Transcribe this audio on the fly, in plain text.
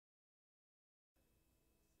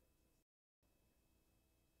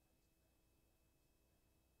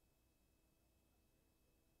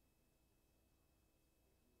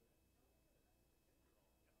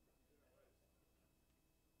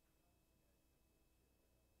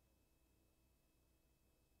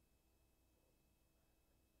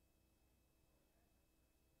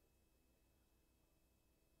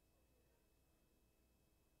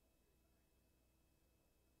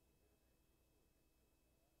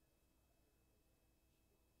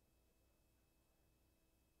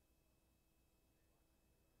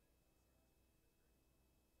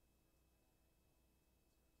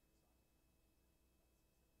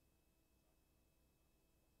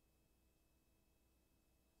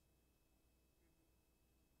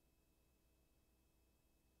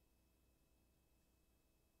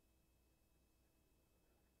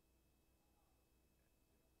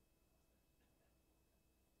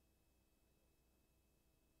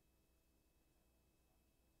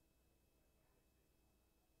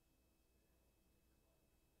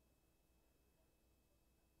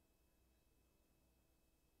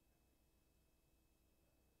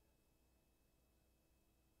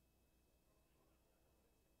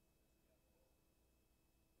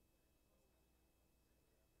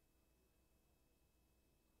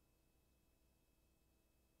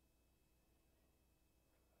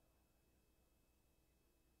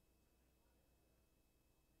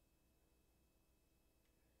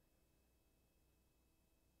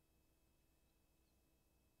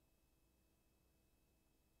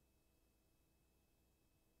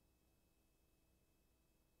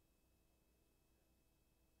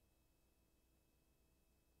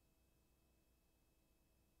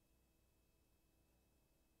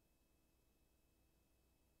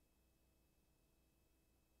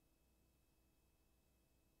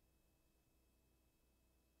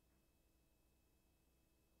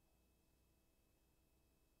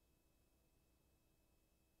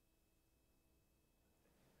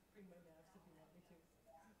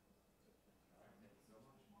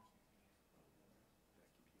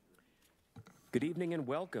Good evening and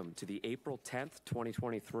welcome to the April 10th,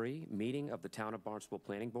 2023 meeting of the Town of Barnstable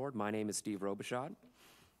Planning Board. My name is Steve Robichaud.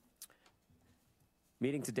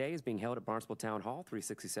 Meeting today is being held at Barnstable Town Hall,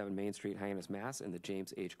 367 Main Street, Hyannis, Mass. In the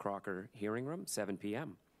James H. Crocker Hearing Room, 7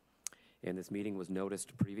 p.m. And this meeting was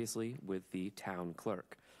noticed previously with the town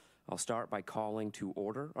clerk. I'll start by calling to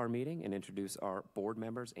order our meeting and introduce our board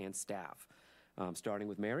members and staff. Starting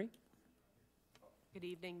with Mary. Good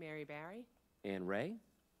evening, Mary Barry. And Ray.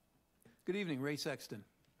 Good evening, Ray Sexton.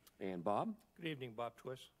 And Bob. Good evening, Bob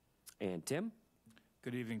Twist. And Tim.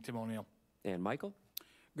 Good evening, Tim O'Neill. And Michael.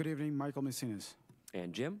 Good evening, Michael Messinas.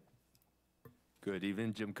 And Jim. Good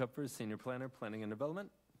evening, Jim Kupfer, Senior Planner, Planning and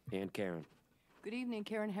Development. And Karen. Good evening,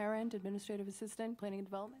 Karen Harrand, Administrative Assistant, Planning and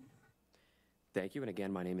Development. Thank you, and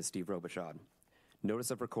again, my name is Steve Robichaud.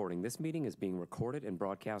 Notice of recording. This meeting is being recorded and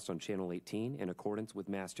broadcast on Channel 18 in accordance with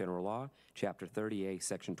Mass General Law, Chapter 30A,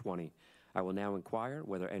 Section 20. I will now inquire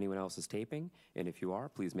whether anyone else is taping, and if you are,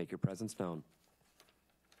 please make your presence known.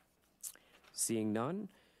 Seeing none,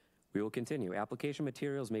 we will continue. Application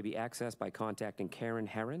materials may be accessed by contacting Karen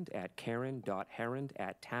Herrand at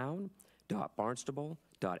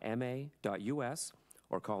karen.herrand@town.barnstable.ma.us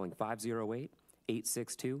or calling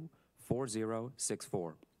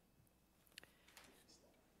 508-862-4064.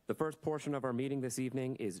 The first portion of our meeting this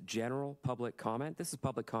evening is general public comment. This is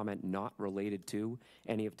public comment not related to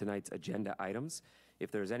any of tonight's agenda items.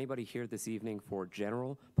 If there's anybody here this evening for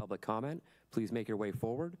general public comment, please make your way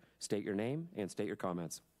forward, state your name, and state your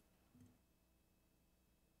comments.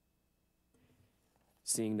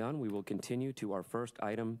 Seeing none, we will continue to our first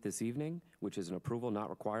item this evening, which is an approval not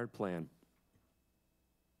required plan.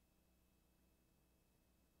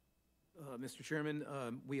 Mr. Chairman,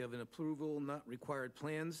 we have an approval not required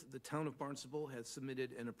plans. The Town of Barnstable has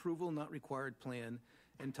submitted an approval not required plan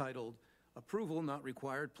entitled Approval Not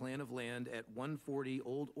Required Plan of Land at 140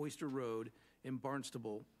 Old Oyster Road in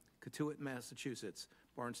Barnstable, Cotuit, Massachusetts,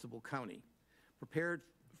 Barnstable County. Prepared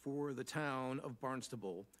for the Town of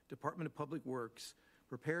Barnstable, Department of Public Works,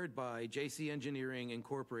 prepared by JC Engineering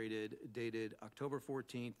Incorporated, dated October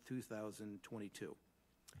 14th, 2022.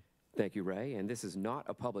 Thank you, Ray. And this is not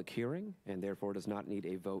a public hearing and therefore does not need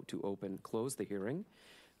a vote to close the hearing.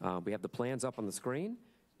 We have the plans up on the screen.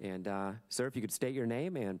 And sir, if you could state your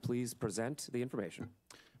name and please present the information.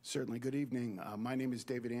 Certainly. Good evening. My name is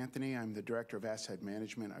David Anthony. I'm the Director of Asset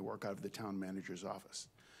Management. I work out of the Town Manager's Office.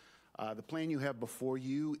 The plan you have before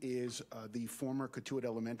you is the former Cotuit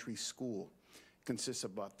Elementary School. It consists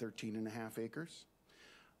of about 13.5 acres.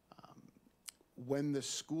 When the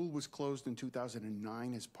school was closed in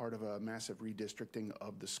 2009 as part of a massive redistricting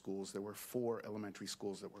of the schools, there were 4 elementary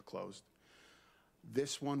schools that were closed.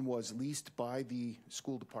 This one was leased by the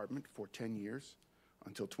school department for 10 years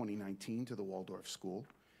until 2019 to the Waldorf School,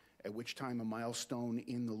 at which time a milestone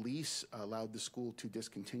in the lease allowed the school to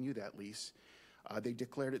discontinue that lease. They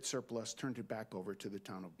declared it surplus, turned it back over to the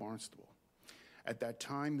Town of Barnstable. At that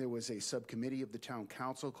time, there was a subcommittee of the Town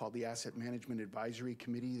Council called the Asset Management Advisory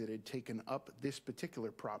Committee that had taken up this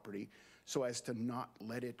particular property so as to not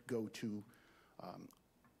let it go to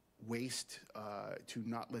waste, to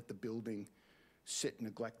not let the building sit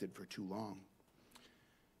neglected for too long.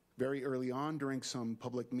 Very early on, during some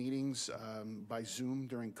public meetings by Zoom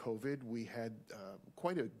during COVID, we had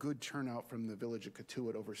quite a good turnout from the village of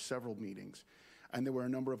Cotuit over several meetings. And there were a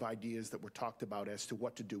number of ideas that were talked about as to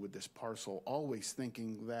what to do with this parcel, always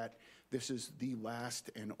thinking that this is the last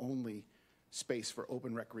and only space for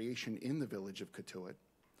open recreation in the village of Cotuit.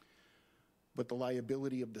 But the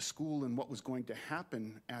liability of the school and what was going to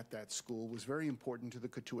happen at that school was very important to the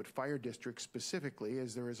Cotuit Fire District specifically,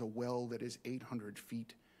 as there is a well that is 800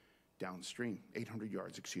 feet downstream, 800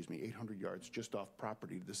 yards just off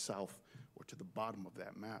property to the south or to the bottom of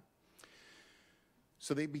that map.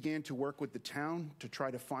 So they began to work with the town to try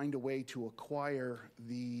to find a way to acquire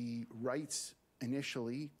the rights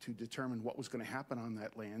initially to determine what was going to happen on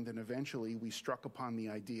that land. And eventually we struck upon the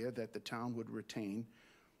idea that the town would retain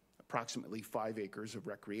approximately 5 acres of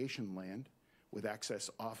recreation land with access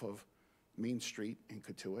off of Main Street in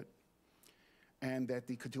Cotuit, and that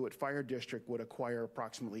the Cotuit Fire District would acquire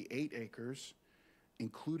approximately 8 acres,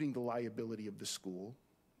 including the liability of the school,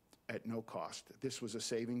 at no cost. This was a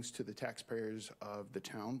savings to the taxpayers of the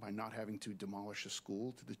town by not having to demolish a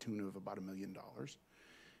school to the tune of about $1 million.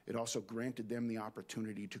 It also granted them the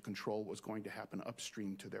opportunity to control what was going to happen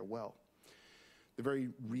upstream to their well. The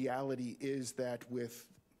very reality is that with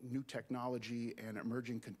new technology and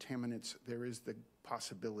emerging contaminants, there is the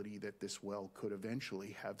possibility that this well could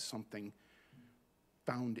eventually have something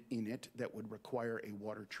found in it that would require a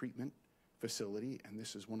water treatment facility, and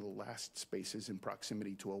this is one of the last spaces in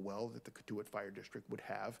proximity to a well that the Cotuit Fire District would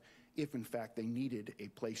have if, in fact, they needed a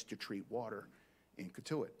place to treat water in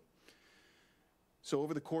Cotuit. So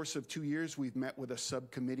over the course of 2 years, we've met with a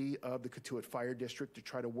subcommittee of the Cotuit Fire District to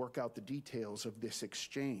try to work out the details of this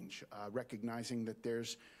exchange, recognizing that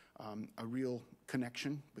there's a real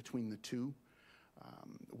connection between the two.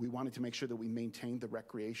 We wanted to make sure that we maintained the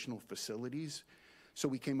recreational facilities, so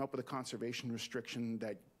we came up with a conservation restriction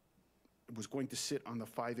that was going to sit on the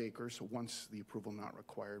 5 acres once the approval not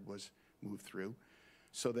required was moved through,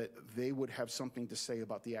 so that they would have something to say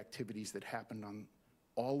about the activities that happened on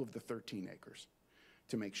all of the 13 acres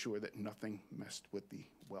to make sure that nothing messed with the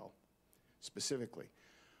well specifically.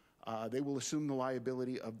 They will assume the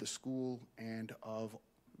liability of the school and of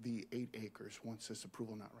the 8 acres once this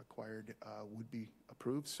approval not required would be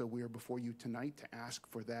approved. So we are before you tonight to ask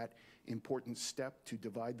for that important step to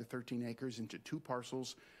divide the 13 acres into 2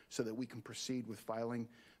 parcels so that we can proceed with filing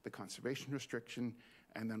the conservation restriction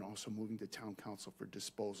and then also moving to town council for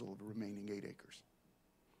disposal of the remaining 8 acres.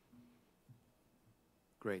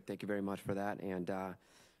 Great, thank you very much for that, and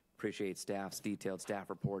appreciate staff's detailed staff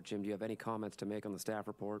report. Jim, do you have any comments to make on the staff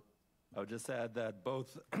report? I would just add that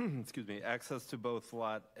both, excuse me, access to both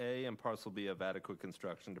Lot A and Parcel B have adequate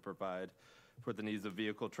construction to provide for the needs of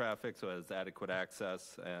vehicle traffic, so it has adequate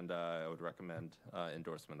access, and I would recommend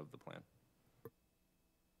endorsement of the plan.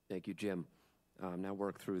 Thank you, Jim. Now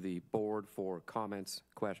work through the board for comments,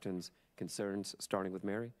 questions, concerns, starting with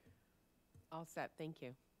Mary All set, thank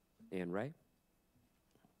you. and Ray.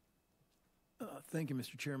 Thank you,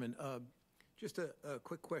 Mr. Chairman. Just a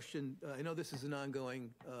quick question. I know this is an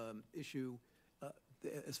ongoing issue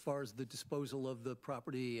as far as the disposal of the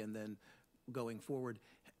property and then going forward.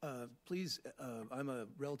 Please, I'm a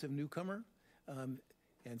relative newcomer,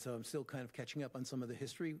 and so I'm still kind of catching up on some of the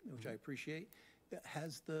history, which I appreciate.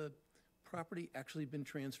 Has the property actually been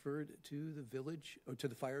transferred to the village or to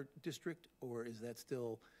the fire district, or is that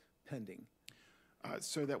still pending?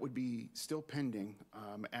 So that would be still pending,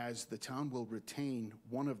 as the town will retain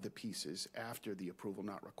one of the pieces after the approval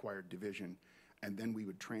not required division, and then we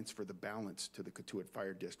would transfer the balance to the Cotuit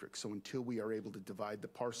Fire District. So until we are able to divide the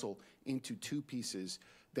parcel into 2 pieces,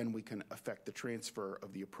 then we can effect the transfer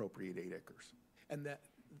of the appropriate 8 acres. And that,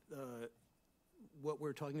 what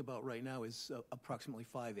we're talking about right now is approximately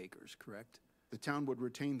 5 acres, correct? The town would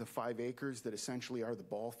retain the 5 acres that essentially are the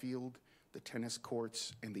ball field, the tennis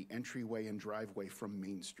courts, and the entryway and driveway from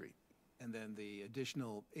Main Street. And then the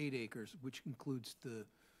additional 8 acres, which includes the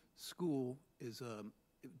school, is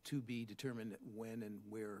to be determined when and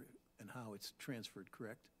where and how it's transferred,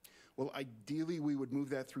 correct? Well, ideally, we would move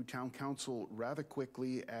that through town council rather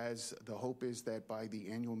quickly, as the hope is that by the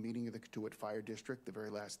annual meeting of the Cotuit Fire District, the very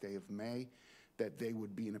last day of May, that they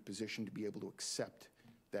would be in a position to be able to accept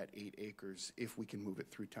that 8 acres if we can move it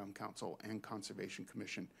through town council and conservation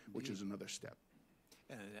commission, which is another step.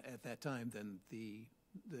 And at that time, then the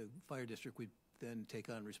fire district would then take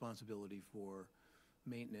on responsibility for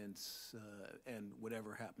maintenance and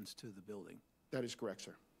whatever happens to the building. That is correct,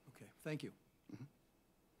 sir. Okay, thank you.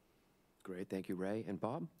 Great, thank you, Ray. And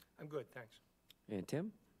Bob? I'm good, thanks. And Tim?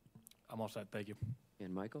 I'm all set, thank you.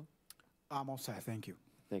 And Michael? I'm all set, thank you.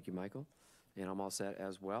 Thank you, Michael. And I'm all set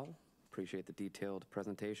as well. Appreciate the detailed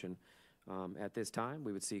presentation. At this time,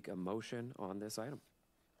 we would seek a motion on this item.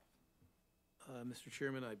 Mr.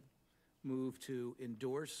 Chairman, I move to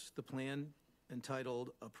endorse the plan entitled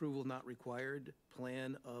Approval Not Required,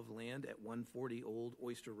 Plan of Land at 140 Old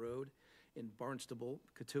Oyster Road in Barnstable,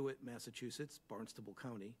 Cotuit, Massachusetts, Barnstable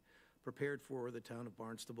County, prepared for the Town of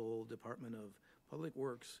Barnstable Department of Public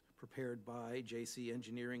Works, prepared by J.C.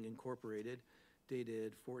 Engineering Incorporated,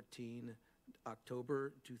 dated 14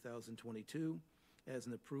 October 2022, as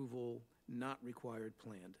an approval not required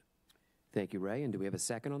planned. Thank you, Ray. And do we have a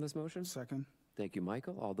second on this motion? Second? Thank you,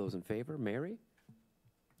 Michael. All those in favor? Mary?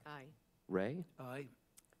 Aye. Ray? Aye.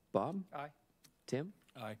 Bob? Aye. Tim?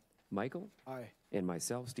 Aye. Michael? Aye. And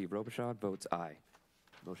myself, Steve Robichaud, votes aye.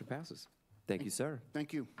 Motion passes. Thank you, sir.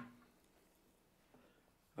 Thank you.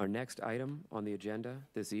 Our next item on the agenda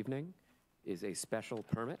this evening is a special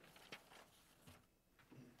permit.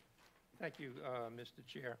 Thank you, Mr.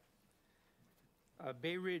 Chair.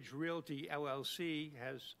 Bay Ridge Realty LLC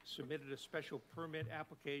has submitted a special permit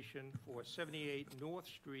application for 78 North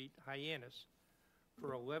Street, Hyannis,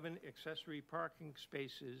 for 11 accessory parking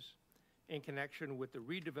spaces in connection with the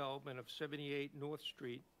redevelopment of 78 North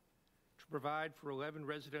Street to provide for 11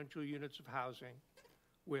 residential units of housing,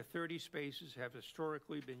 where 30 spaces have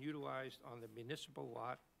historically been utilized on the municipal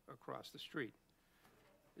lot across the street.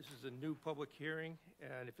 This is a new public hearing,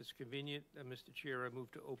 and if it's convenient, Mr. Chair, I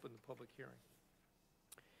move to open the public hearing.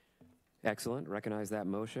 Excellent. Recognize that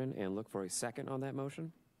motion and look for a second on that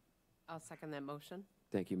motion. I'll second that motion.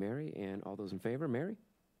 Thank you, Mary. And all those in favor, Mary?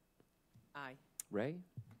 Aye. Ray?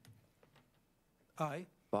 Aye.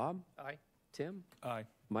 Bob? Aye. Tim? Aye.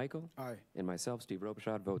 Michael? Aye. And myself, Steve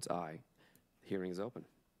Robichaud, votes aye. The hearing is open.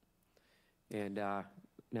 And now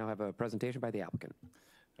have a presentation by the applicant.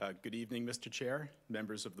 Good evening, Mr. Chair,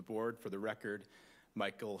 members of the board. For the record,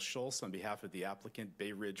 Michael Schultz on behalf of the applicant,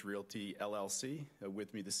 Bay Ridge Realty, LLC.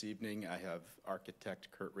 With me this evening, I have architect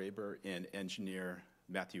Kurt Raber and engineer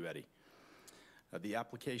Matthew Eddy. The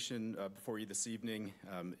application before you this evening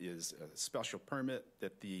is a special permit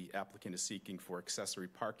that the applicant is seeking for accessory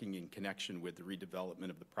parking in connection with the redevelopment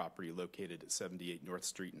of the property located at 78 North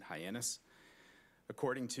Street in Hyannis.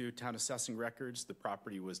 According to town assessing records, the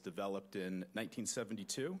property was developed in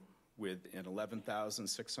 1972 with an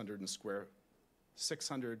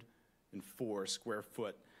 604 square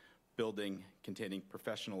foot building containing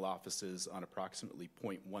professional offices on approximately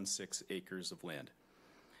 0.16 acres of land.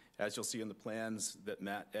 As you'll see in the plans that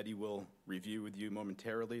Matt Eddy will review with you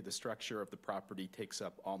momentarily, the structure of the property takes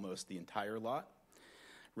up almost the entire lot,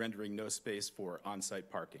 rendering no space for on-site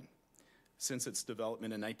parking. Since its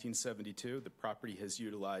development in 1972, the property has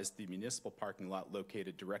utilized the municipal parking lot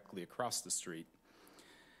located directly across the street.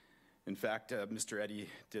 In fact, Mr. Eddy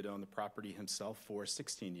did own the property himself for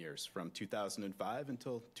 16 years, from 2005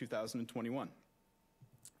 until 2021,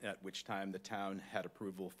 at which time the town had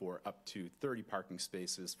approval for up to 30 parking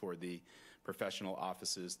spaces for the professional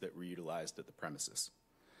offices that were utilized at the premises.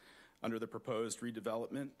 Under the proposed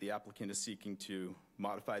redevelopment, the applicant is seeking to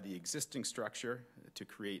modify the existing structure to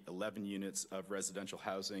create 11 units of residential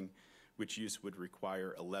housing, which use would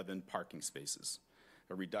require 11 parking spaces,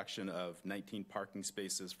 a reduction of 19 parking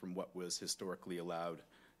spaces from what was historically allowed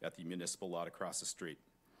at the municipal lot across the street.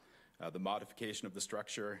 The modification of the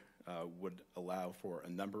structure would allow for a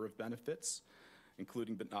number of benefits,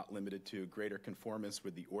 including but not limited to greater conformance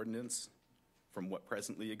with the ordinance from what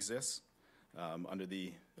presently exists. Under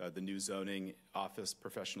the new zoning, office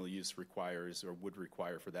professional use requires or would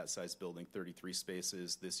require for that size building 33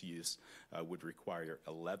 spaces. This use would require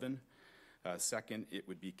 11. Second, it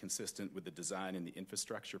would be consistent with the design and the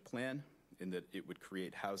infrastructure plan in that it would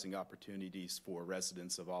create housing opportunities for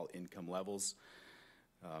residents of all income levels.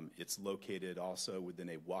 It's located also within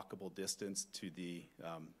a walkable distance to the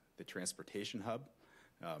transportation hub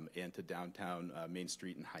and to downtown Main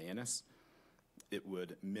Street in Hyannis. It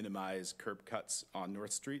would minimize curb cuts on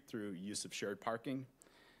North Street through use of shared parking.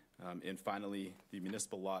 And finally, the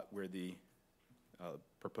municipal lot where the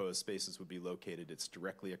proposed spaces would be located, it's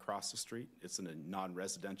directly across the street. It's in a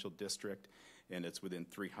non-residential district, and it's within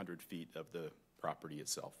 300 feet of the property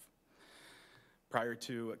itself. Prior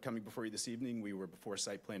to coming before you this evening, we were before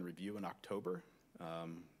site plan review in October,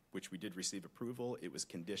 which we did receive approval. It was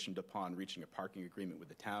conditioned upon reaching a parking agreement with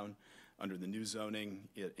the town. Under the new zoning,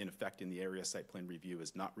 in effect in the area, site plan review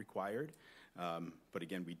is not required. But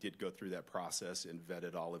again, we did go through that process and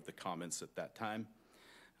vetted all of the comments at that time.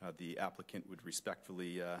 The applicant would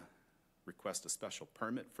respectfully request a special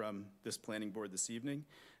permit from this planning board this evening,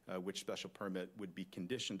 which special permit would be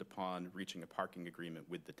conditioned upon reaching a parking agreement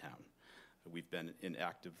with the town. We've been in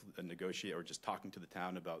active negotiation or just talking to the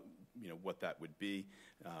town about what that would be,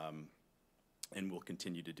 and we'll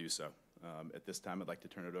continue to do so. At this time, I'd like to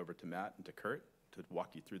turn it over to Matt and to Kurt to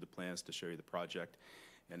walk you through the plans, to show you the project,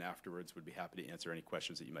 and afterwards would be happy to answer any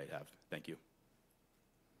questions that you might have. Thank you.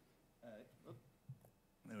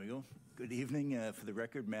 There we go. Good evening. For the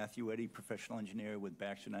record, Matthew Eddy, professional engineer with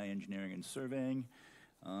Baxter & I Engineering and Surveying.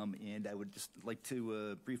 And I would just like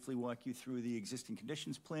to briefly walk you through the existing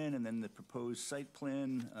conditions plan and then the proposed site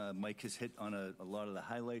plan. Mike has hit on a lot of the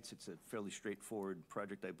highlights. It's a fairly straightforward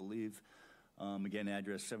project, I believe. Again,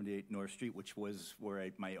 address 78 North Street, which was where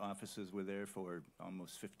my offices were there for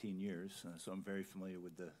almost 15 years, so I'm very familiar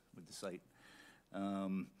with the site.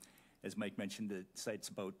 As Mike mentioned, the site's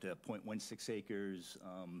about 0.16 acres,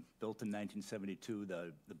 built in 1972.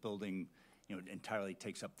 The building entirely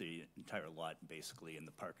takes up the entire lot, basically, and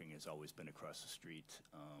the parking has always been across the street.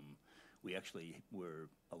 We actually were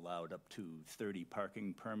allowed up to 30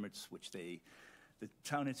 parking permits, which the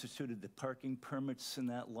town instituted the parking permits in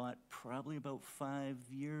that lot probably about 5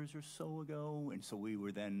 years or so ago, and so we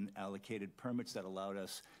were then allocated permits that allowed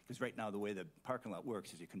us, because right now the way the parking lot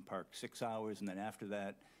works is you can park 6 hours, and then after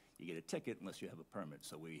that, you get a ticket unless you have a permit.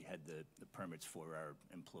 So we had the permits for our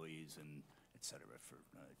employees and et cetera for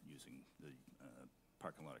using the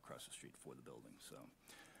parking lot across the street for the building. So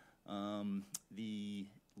the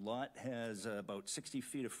lot has about 60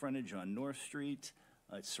 feet of frontage on North Street.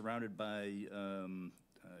 It's surrounded by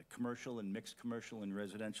commercial and mixed commercial and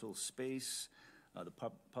residential space.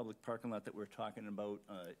 The public parking lot that we're talking about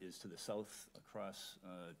is to the south across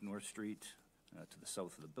North Street, to the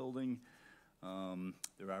south of the building.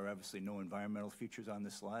 There are obviously no environmental features on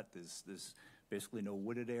this lot. There's basically no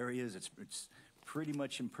wooded areas. It's pretty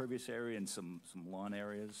much impervious area and some lawn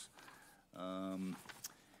areas.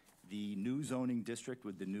 The new zoning district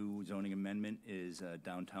with the new zoning amendment is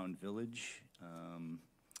Downtown Village.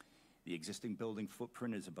 The existing building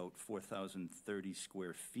footprint is about 4,030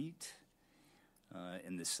 square feet.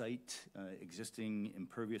 And the site existing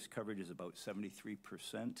impervious coverage is about 73%.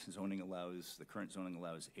 The current zoning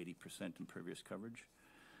allows 80% impervious coverage.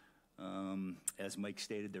 As Mike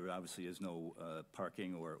stated, there obviously is no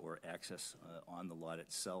parking or access on the lot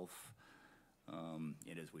itself.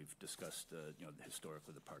 And as we've discussed,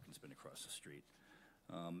 historically the parking's been across the street.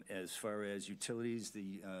 As far as utilities,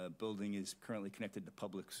 the building is currently connected to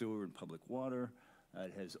public sewer and public water.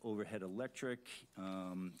 It has overhead electric,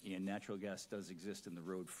 and natural gas does exist in the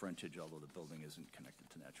road frontage, although the building isn't connected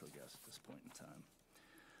to natural gas at this point in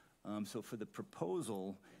time. So for the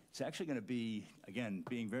proposal, it's actually going to be, again,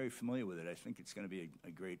 being very familiar with it, I think it's going to be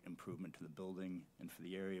a great improvement to the building and for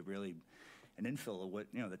the area, really an infill of what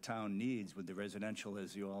the town needs with the residential,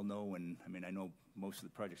 as you all know. And I mean, I know most of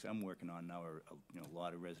the projects I'm working on now are a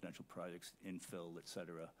lot of residential projects, infill, et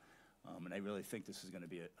cetera. And I really think this is going to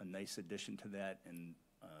be a nice addition to that, and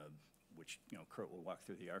which Kurt will walk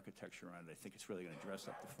through the architecture on it. I think it's really going to dress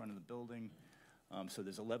up the front of the building. So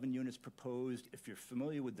there's 11 units proposed. If you're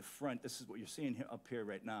familiar with the front, this is what you're seeing here, up here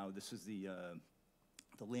right now. This is the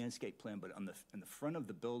landscape plan, but in the front of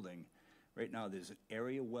the building, right now there's an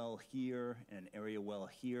area well here and an area well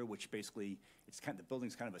here, which basically the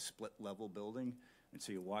building's kind of a split level building. And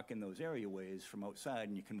so you walk in those areaways from outside,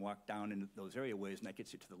 and you can walk down into those areaways, and that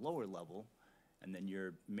gets you to the lower level. And then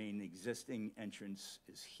your main existing entrance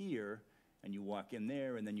is here, and you walk in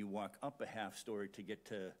there, and then you walk up a half story to get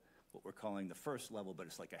to what we're calling the first level, but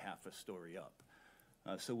it's like a half a story up.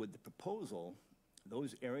 So with the proposal,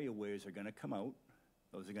 those areaways are going to come out.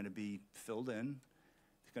 Those are going to be filled in.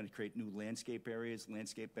 It's going to create new landscape areas,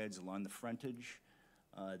 landscape beds along the frontage.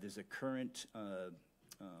 There's a current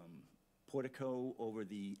portico over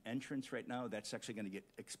the entrance right now. That's actually going to get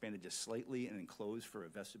expanded just slightly and enclosed for a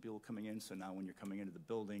vestibule coming in. So now when you're coming into the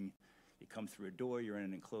building, you come through a door, you're in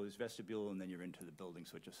an enclosed vestibule, and then you're into the building.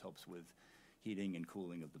 So it just helps with heating and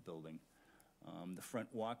cooling of the building. The front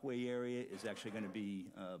walkway area is actually going to be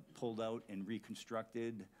pulled out and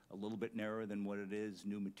reconstructed, a little bit narrower than what it is,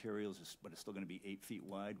 new materials, but it's still going to be 8 feet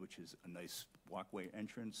wide, which is a nice walkway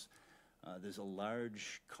entrance. There's a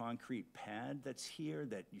large concrete pad that's here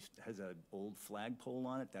that has an old flagpole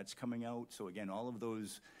on it. That's coming out. So again, all of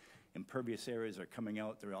those impervious areas are coming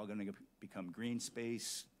out. They're all going to become green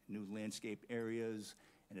space, new landscape areas,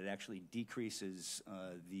 and it actually decreases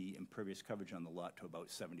the impervious coverage on the lot to about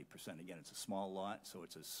 70%. Again, it's a small lot, so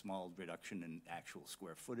it's a small reduction in actual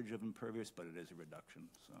square footage of impervious, but it is a reduction.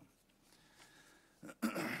 So,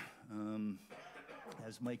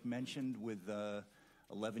 as Mike mentioned, with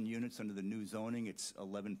 11 units under the new zoning, it's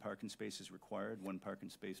 11 parking spaces required, 1 parking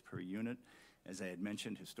space per unit. As I had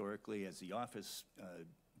mentioned, historically, as the office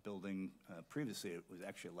building previously, it was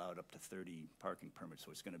actually allowed up to 30 parking permits,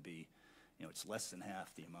 so it's going to be, it's less than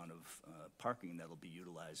half the amount of parking that'll be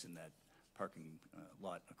utilized in that parking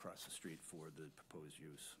lot across the street for the proposed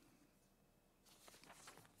use.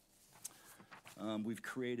 We've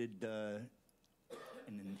created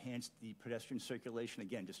and enhanced the pedestrian circulation,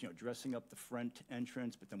 again, just dressing up the front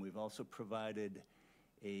entrance, but then we've also provided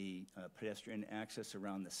a pedestrian access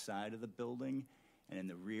around the side of the building, and in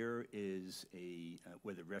the rear is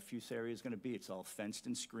where the refuse area is going to be. It's all fenced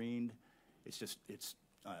and screened. It's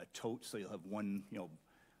totes, so you'll have one,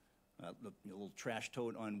 little trash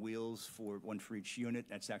tote on wheels, one for each unit.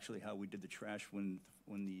 That's actually how we did the trash when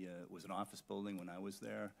it was an office building when I was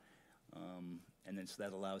there. And then so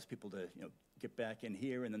that allows people to, get back in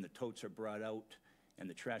here, and then the totes are brought out, and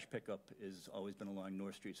the trash pickup has always been along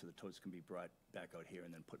North Street, so the totes can be brought back out here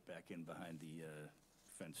and then put back in behind the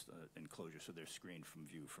fenced enclosure, so they're screened from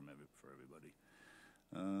view for everybody.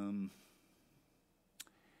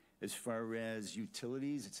 As far as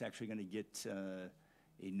utilities, it's actually going to get a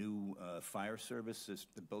new fire service.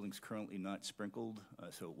 The building's currently not sprinkled,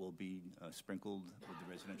 so it will be sprinkled with the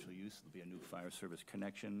residential use. There'll be a new fire service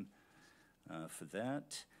connection for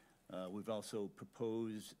that. We've also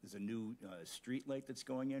proposed, there's a new street light that's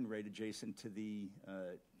going in right adjacent to the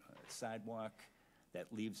sidewalk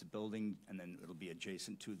that leaves the building, and then it'll be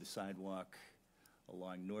adjacent to the sidewalk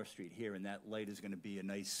along North Street here, and that light is going to be a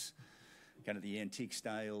nice kind of the antique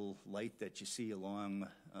style light that you see along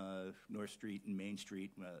North Street and Main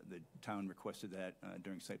Street. The town requested that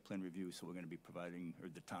during site plan review, so we're going to be providing, or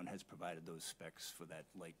the town has provided those specs for that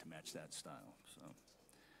light to match that style. So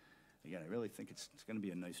again, I really think it's going to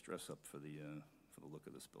be a nice dress up for the look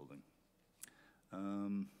of this building.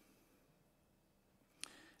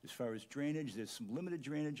 As far as drainage, there's some limited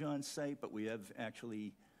drainage on site, but we have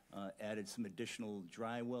actually added some additional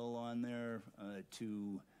dry well on there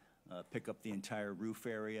to pick up the entire roof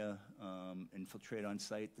area, infiltrate on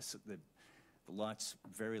site. The lot's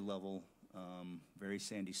very level, very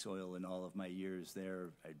sandy soil. In all of my years there,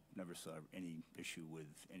 I never saw any issue with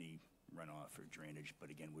any runoff or drainage, but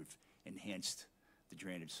again, we've enhanced the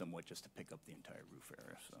drainage somewhat just to pick up the entire roof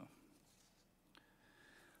area. So.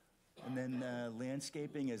 And then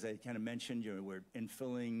landscaping, as I kind of mentioned, we're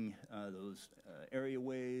infilling those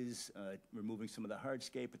areaways, removing some of the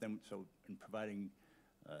hardscape, but then and providing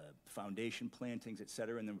foundation plantings, et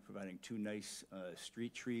cetera, and then we're providing 2 nice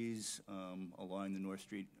street trees along the North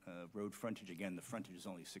Street road frontage. Again, the frontage is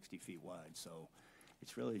only 60 feet wide, so I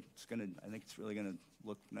think it's really gonna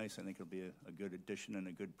look nice. I think it'll be a good addition and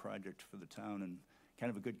a good project for the town, and kind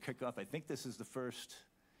of a good kickoff. I think this is the first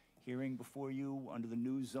hearing before you under the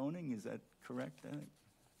new zoning. Is that correct? I think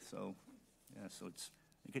so. Yeah. So it's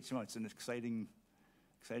an exciting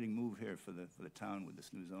move here for the town with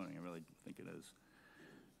this new zoning. I really think it is.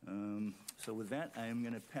 So with that, I am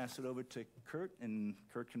going to pass it over to Kurt, and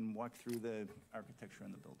Kurt can walk through the architecture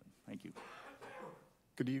on the building. Thank you.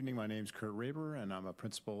 Good evening. My name's Kurt Raber, and I'm a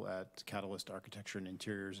principal at Catalyst Architecture and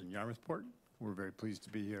Interiors in Yarmouthport. We're very pleased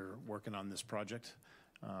to be here working on this project.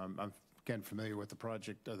 I'm again familiar with the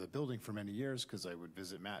project, the building for many years because I would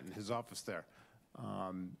visit Matt in his office there.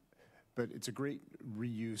 But it's a great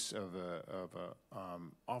reuse of a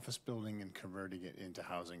office building and converting it into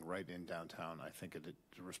housing right in downtown. I think it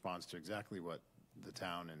responds to exactly what the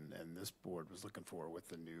town and this board was looking for with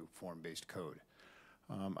the new form-based code.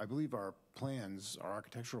 I believe our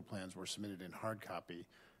architectural plans were submitted in hard copy.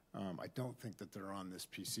 I don't think that they're on this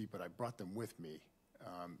PC, but I brought them with me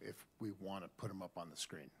if we want to put them up on the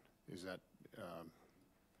screen. Is that?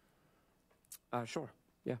 Sure.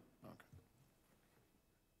 Yeah. Okay.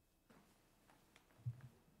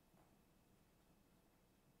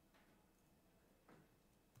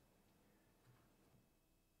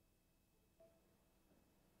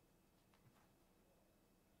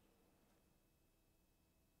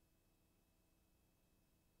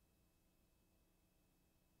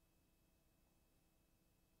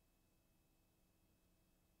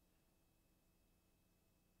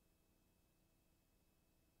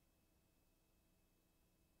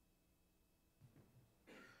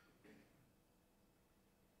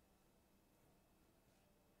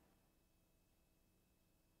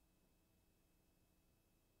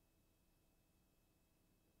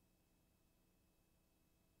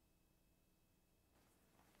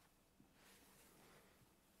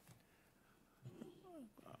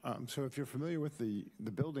 So if you're familiar with the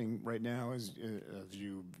building right now, as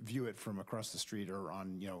you view it from across the street or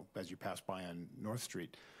on, as you pass by on North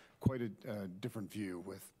Street, quite a different view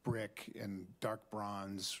with brick and dark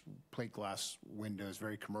bronze, plate glass windows,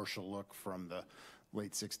 very commercial look from the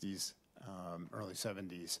late 60s, early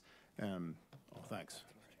 70s. Thanks.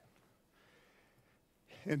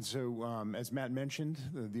 And so, as Matt mentioned,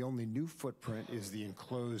 the only new footprint is the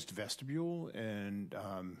enclosed vestibule and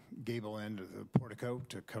gable end of the portico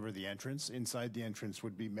to cover the entrance. Inside the entrance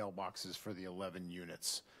would be mailboxes for the 11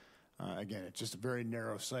 units. Again, it's just a very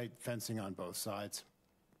narrow site, fencing on both sides.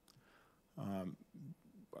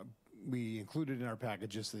 We included in our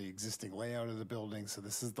packages the existing layout of the building, so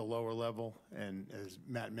this is the lower level. And as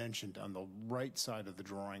Matt mentioned, on the right side of the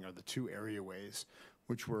drawing are the 2 areaways,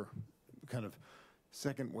 which were kind of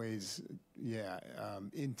second ways,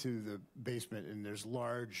 into the basement, and there's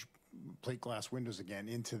large plate glass windows again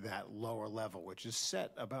into that lower level, which is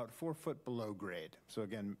set about 4 foot below grade. So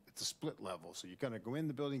again, it's a split level. So you're going to go in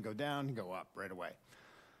the building, go down, and go up right away.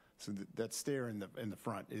 So that stair in the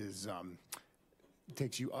front is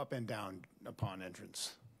takes you up and down upon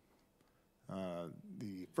entrance.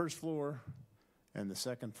 The first floor and the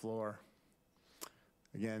second floor.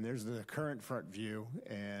 Again, there's the current front view,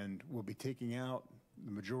 and we'll be taking out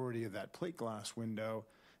the majority of that plate glass window.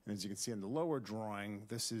 And as you can see in the lower drawing,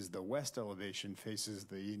 this is the west elevation, faces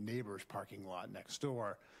the neighbor's parking lot next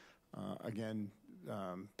door. Again,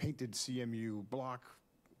 painted CMU block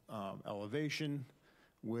elevation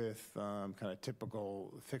with kind of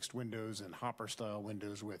typical fixed windows and hopper style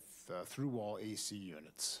windows with through-wall AC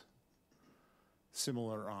units.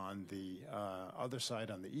 Similar on the other side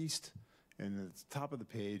on the east. And at the top of the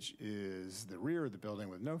page is the rear of the building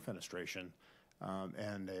with no fenestration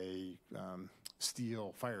and a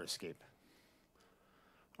steel fire escape.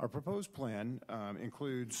 Our proposed plan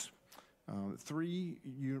includes 3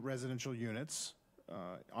 residential units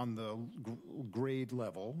on the grade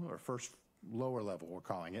level, or first lower level, we're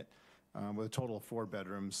calling it, with a total of 4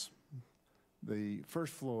 bedrooms. The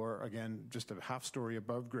first floor, again, just a half story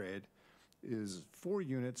above grade, is 4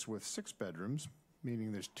 units with 6 bedrooms,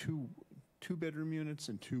 meaning there's 2 2-bedroom units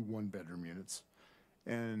and 2 1-bedroom units.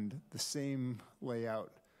 And the same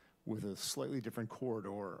layout with a slightly different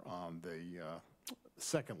corridor on the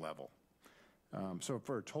second level. So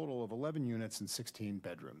for a total of 11 units and 16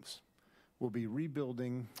 bedrooms. We'll be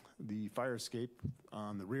rebuilding the fire escape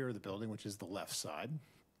on the rear of the building, which is the left side.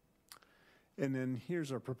 And then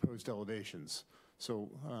here's our proposed elevations. So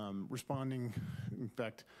responding, in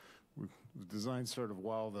fact, we designed sort of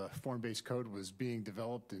while the form-based code was being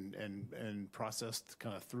developed and processed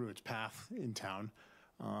kind of through its path in town.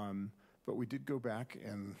 But we did go back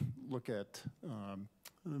and look at,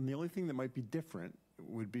 and the only thing that might be different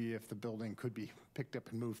would be if the building could be picked up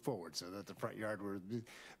and moved forward so that the front yard were,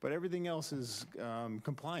 but everything else is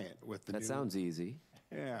compliant with the new. That sounds easy.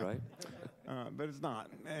 Yeah. Right? But it's not.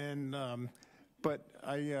 And, but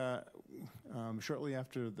I, shortly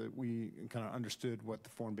after that we kind of understood what the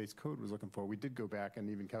form-based code was looking for, we did go back and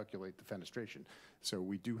even calculate the fenestration. So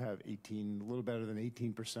we do have a little better than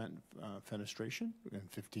 18% fenestration, and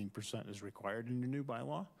 15% is required in your new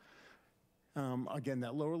bylaw. Again,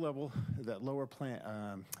 that lower level, that lower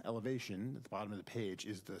elevation at the bottom of the page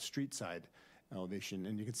is the street side elevation.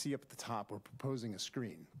 And you can see up at the top, we're proposing a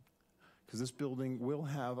screen. Because this building will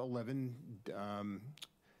have 11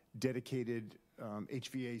 dedicated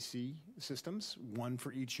HVAC systems, 1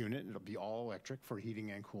 for each unit. It'll be all electric for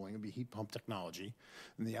heating and cooling. It'll be heat pump technology.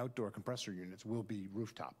 And the outdoor compressor units will be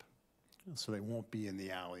rooftop. So they won't be in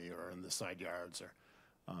the alley or in the side yards or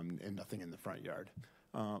and nothing in the front yard.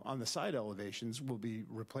 On the side elevations, we'll be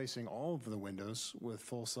replacing all of the windows with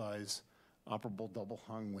full-size operable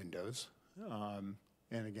double-hung windows.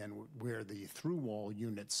 And again, where the through-wall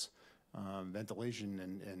units, ventilation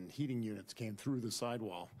and heating units came through the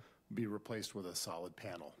sidewall, will be replaced with a solid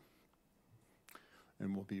panel.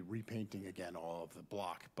 And we'll be repainting again all of the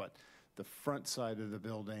block. But the front side of the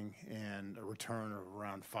building and a return of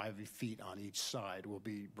around 5 feet on each side will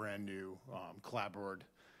be brand new clapboard.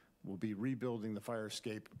 We'll be rebuilding the fire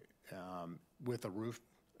escape with a roof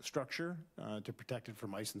structure to protect it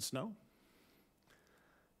from ice and snow.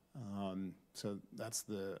 So that's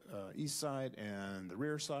the east side, and the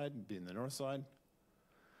rear side being the north side.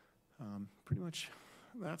 Pretty much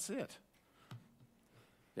that's it.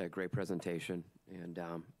 Yeah, great presentation, and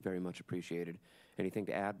very much appreciated. Anything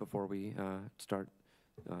to add before we start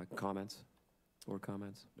comments? Board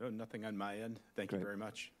comments? No, nothing on my end. Thank you very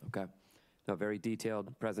much. Okay. A very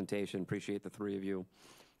detailed presentation. Appreciate the 3 of you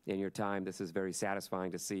and your time. This is very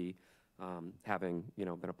satisfying to see, having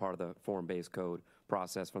been a part of the form-based code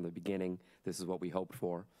process from the beginning. This is what we hoped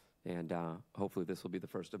for, and hopefully this will be the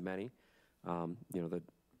first of many. The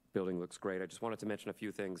building looks great. I just wanted to mention a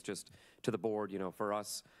few things just to the board. For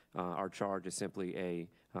us, our charge is simply a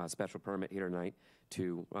special permit here tonight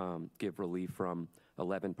to give relief from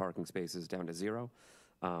 11 parking spaces down to 0.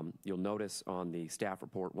 You'll notice on the staff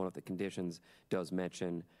report, one of the conditions does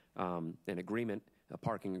mention an agreement, a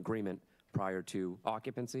parking agreement prior to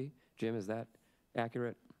occupancy. Jim, is that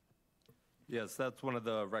accurate? Yes, that's one of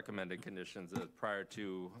the recommended conditions, that prior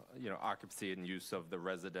to, occupancy and use of the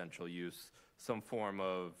residential use, some form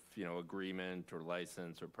of, agreement or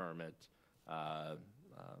license or permit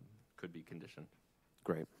could be conditioned.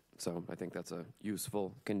 Great. So I think that's a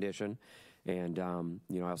useful condition. And,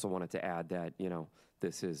 I also wanted to add that,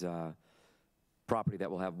 this is a property that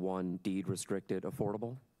will have 1 deed restricted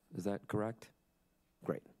affordable. Is that correct?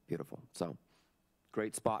 Great. Beautiful. So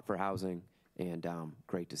great spot for housing, and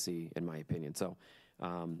great to see, in my opinion. So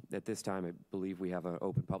at this time, I believe we have an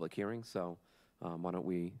open public hearing. So why don't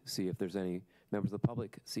we see if there's any members of the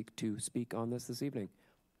public seek to speak on this evening?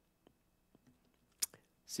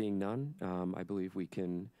 Seeing none, I believe we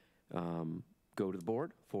can go to the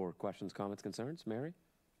board for questions, comments, concerns. Mary?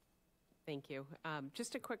 Thank you.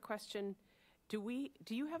 Just a quick question. Do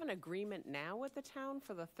you have an agreement now with the town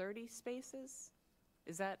for the 30 spaces?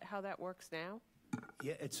 Is that how that works now?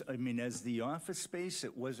 Yeah, as the office space,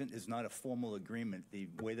 is not a formal agreement. The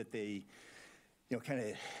way that they, kind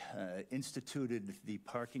of instituted the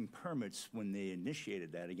parking permits when they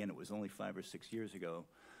initiated that, again, it was only 5 or 6 years ago.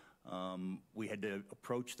 We had to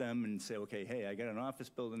approach them and say, okay, hey, I got an office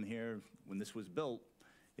building here. When this was built,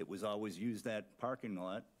 it was always used that parking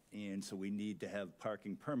lot and so we need to have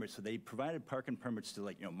parking permits. So they provided parking permits to,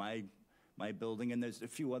 like, my building, and there's a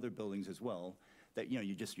few other buildings as well, that,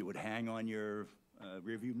 you would hang on your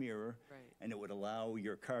rearview mirror, Right. and it would allow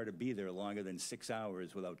your car to be there longer than 6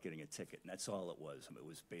 hours without getting a ticket, and that's all it was. It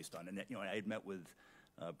was based on, and I had met with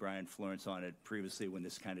Brian Florence on it previously when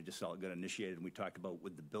this kind of just all got initiated, and we talked about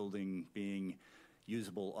with the building being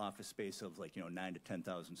usable office space of 9 to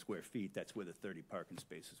 10,000 square feet, that's where the 30 parking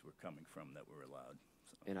spaces were coming from that were allowed.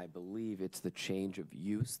 So. And I believe it's the change of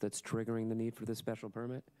use that's triggering the need for this special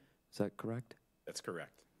permit. Is that correct? That's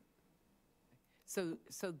correct. So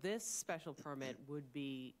this special permit would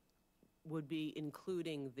be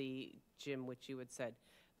including the, Jim, which you had said,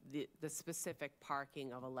 the specific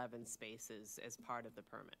parking of 11 spaces as part of the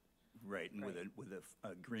permit. Right, and with a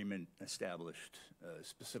agreement established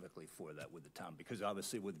specifically for that with the town, because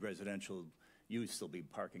obviously with residential use, they'll be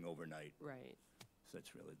parking overnight. Right. So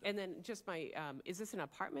that's really And then just is this an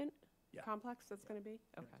apartment Yeah. complex that's going to be?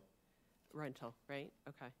 Okay. Rental, right?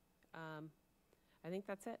 Okay. I think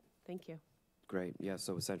that's it. Thank you. Great. Yeah,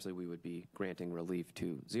 so essentially we would be granting relief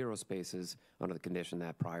to 0 spaces under the condition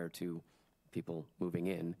that prior to people moving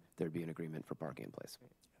in, there'd be an agreement for parking in place.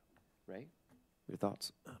 Ray, your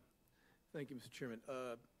thoughts? Thank you, Mr. Chairman.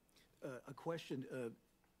 A question,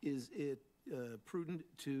 is it prudent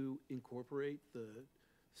to incorporate the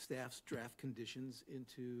staff's draft conditions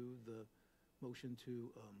into the motion to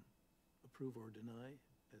approve or deny,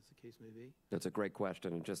 as the case may be? That's a great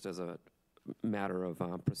question. And just as a matter of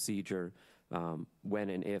procedure, when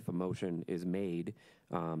and if a motion is made,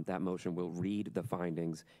 that motion will read the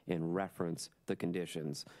findings and reference the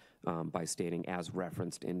conditions by stating as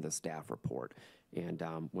referenced in the staff report. And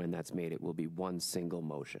when that's made, it will be one single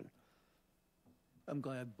motion. I'm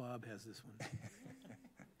glad Bob has this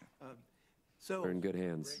one. So, We're in good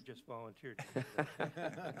hands. Ray just volunteered.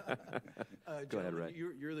 Go ahead, Ray.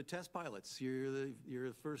 You're the test pilots. You're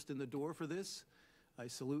the first in the door for this. I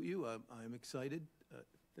salute you. I'm excited.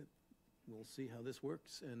 That we'll see how this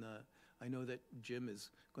works. And I know that Jim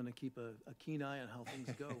is going to keep a keen eye on how things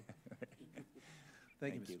go.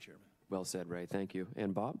 Thank you, Mr. Chairman. Well said, Ray. Thank you.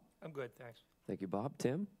 And Bob? I'm good, thanks. Thank you, Bob.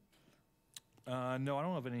 Tim? No, I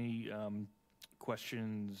don't have any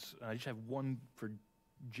questions. I just have one for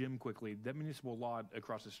Jim quickly. That municipal lot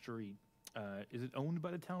across the street, is it owned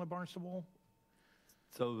by the town of Barnstable?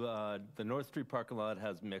 So the North Street parking lot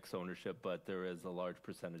has mixed ownership, but there is a large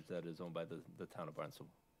percentage that is owned by the town of Barnstable.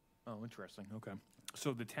 Oh, interesting. Okay.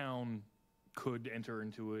 So the town could enter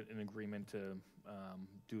into an agreement to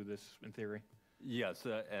do this in theory? Yes,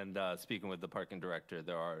 and speaking with the parking director,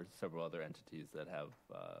 there are several other entities that have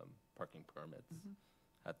parking permits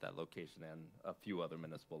at that location and a few other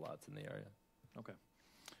municipal lots in the area. Okay.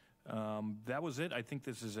 That was it. I think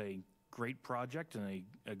this is a great project and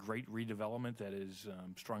a great redevelopment that is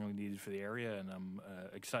strongly needed for the area, and I'm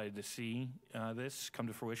excited to see this come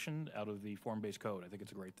to fruition out of the form-based code. I think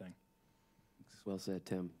it's a great thing. Well said,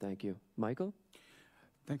 Tim. Thank you. Michael?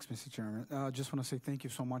 Thanks, Mr. Chairman. Just want to say thank you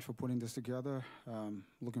so much for putting this together.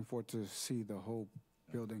 Looking forward to see the whole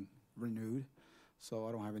building renewed. So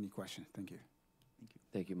I don't have any questions. Thank you.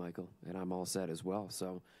 Thank you, Michael. And I'm all set as well.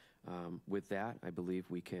 So with that, I believe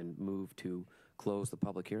we can move to close the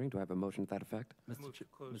public hearing. Do I have a motion to that effect? Move to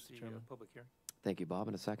close the public hearing. Thank you, Bob.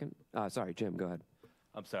 In a second. Sorry, Jim, go ahead.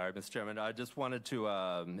 I'm sorry, Mr. Chairman. I just wanted to,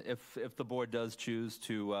 if the board does choose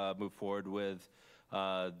to move forward with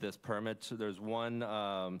this permit, there's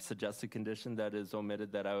one suggested condition that is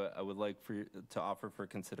omitted that I would like to offer for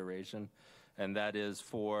consideration, and that is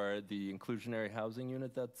for the inclusionary housing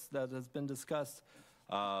unit that has been discussed.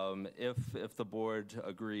 If the board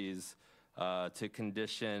agrees to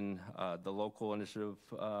condition the local initiative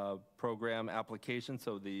program application,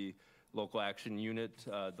 so the local action unit,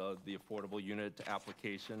 the affordable unit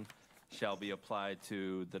application shall be applied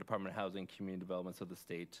to the Department of Housing and Community Development of the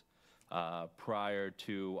state prior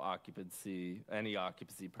to any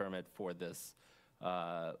occupancy permit for this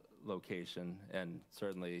location, and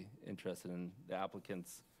certainly interested in the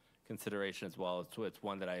applicant's consideration as well. It's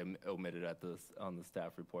one that I omitted on the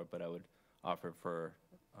staff report, but I would offer for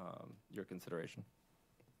your consideration.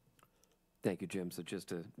 Thank you, Jim. So just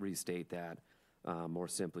to restate that, more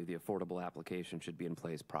simply, the affordable application should be in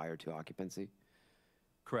place prior to occupancy?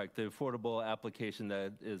 Correct. The affordable application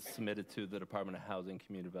that is submitted to the Department of Housing and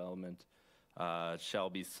Community Development shall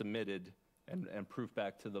be submitted and proof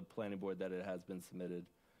back to the planning board that it has been submitted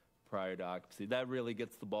prior to occupancy. That really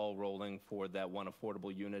gets the ball rolling for that one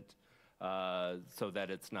affordable unit, so that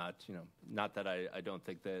it's not, not that I don't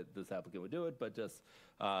think that this applicant would do it, but just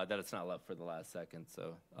that it's not left for the last second.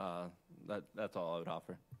 So that's all I would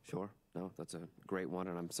offer. Sure. No, that's a great one,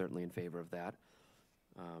 and I'm certainly in favor of that.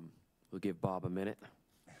 We'll give Bob a minute.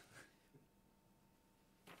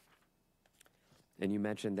 And you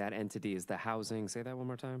mentioned that entity is the housing. Say that one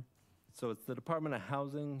more time. So it's the Department of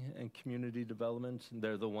Housing and Community Development.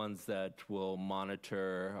 They're the ones that will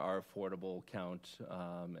monitor our affordable count,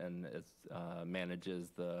 and it manages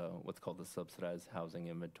what's called the subsidized housing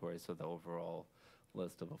inventory, so the overall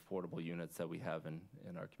list of affordable units that we have in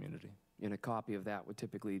our community. And a copy of that would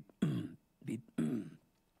typically be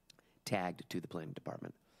tagged to the planning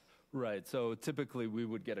department. Right. So typically we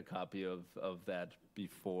would get a copy of that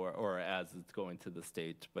before or as it's going to the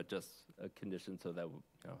state, but just a condition so that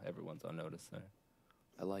everyone's on notice there.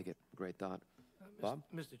 I like it. Great thought. Bob?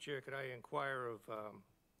 Mr. Chair, could I inquire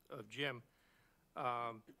of Jim?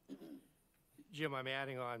 Jim, I'm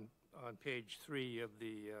adding on page 3 of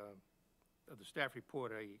the staff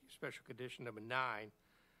report a special condition number 9,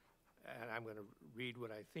 and I'm going to read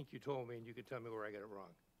what I think you told me, and you can tell me where I got it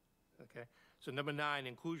wrong. Okay. So number 9,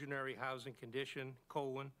 inclusionary housing condition,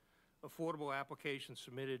 affordable applications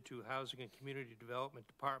submitted to Housing and Community Development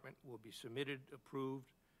Department will be submitted,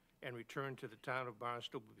 approved, and returned to the town of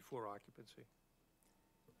Barnstable before occupancy.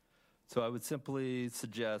 So I would simply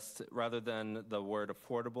suggest, rather than the word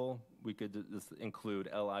affordable, we could just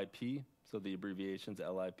include LIP, so the abbreviation's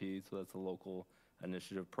LIP, so that's a local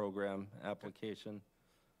initiative program application.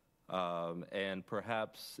 And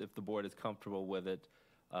perhaps, if the board is comfortable with it,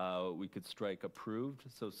 we could strike approved,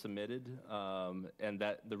 so submitted. And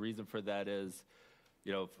that the reason for that is,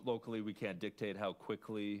 locally we can't dictate how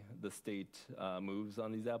quickly the state moves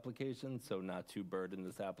on these applications, so not to burden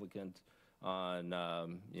this applicant on,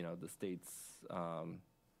 the state's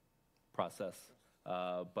process.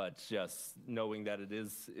 But just knowing that it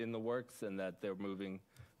is in the works and that they're moving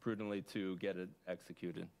prudently to get it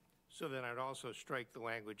executed. So then I'd also strike the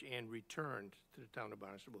language "and returned to the town of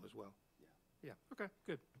Barnstable" as well. Yeah. Okay.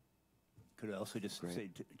 Good. Could I also just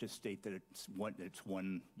state that it's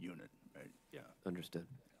one unit, right? Yeah. Understood.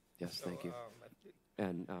 Yes, So, thank you.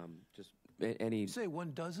 And just any... You say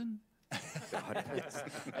 1 dozen?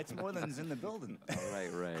 That's more than is in the building.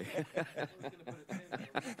 Right.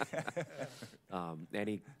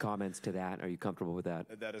 Any comments to that? Are you comfortable with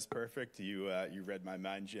that? That is perfect. You read my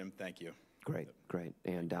mind, Jim. Thank you. Great.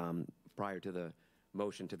 And prior to the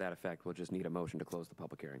motion to that effect, we'll just need a motion to close the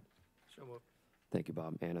public hearing. So moved. Thank you,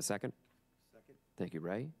 Bob. And a second? Second. Thank you,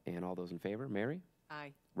 Ray. And all those in favor? Mary?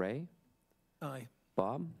 Aye. Ray? Aye.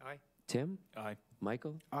 Bob? Aye. Tim? Aye.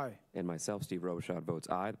 Michael? Aye. And myself, Steve Robichaud, votes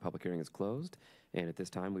aye. The public hearing is closed. And at this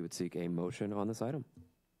time, we would seek a motion on this item.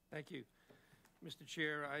 Thank you. Mr.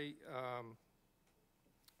 Chair,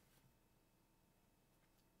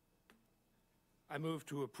 I move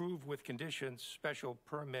to approve with conditions special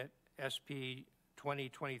permit SP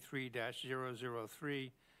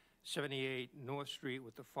 2023-003, 78 North Street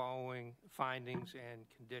with the following findings and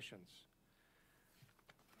conditions.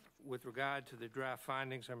 With regard to the draft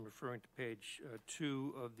findings, I'm referring to page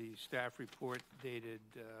 2 of the staff report dated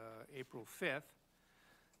April 5th.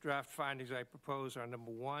 Draft findings I propose are: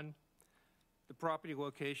 number 1, the property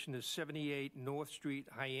location is 78 North Street,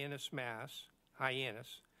 Hyannis, Mass.,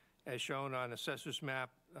 as shown on Assessor's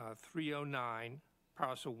Map 309,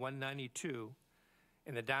 parcel 192,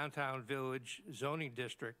 in the Downtown Village Zoning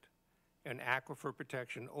District and Aquifer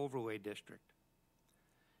Protection Overlay District.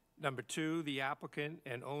 Number 2, the applicant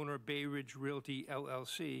and owner Bay Ridge Realty,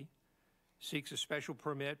 LLC, seeks a special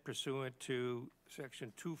permit pursuant to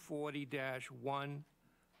Section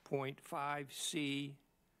 240-1.5C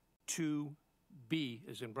 2B,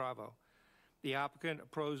 as in Bravo. The applicant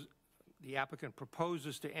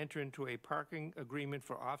proposes to enter into a parking agreement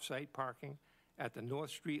for off-site parking at the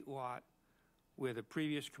North Street lot where the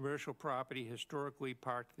previous commercial property historically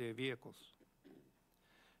parked their vehicles.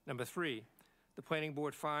 Number 3, the Planning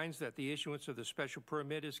Board finds that the issuance of the special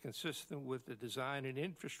permit is consistent with the design and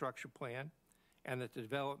infrastructure plan and that the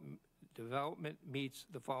development meets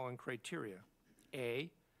the following criteria. A,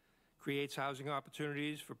 creates housing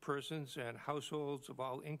opportunities for persons and households of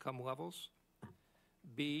all income levels.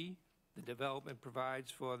 B, the development provides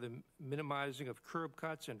for the minimizing of curb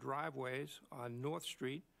cuts and driveways on North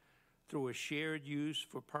Street through a shared use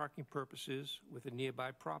for parking purposes with a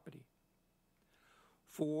nearby property.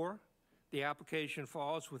 4, the application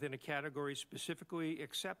falls within a category specifically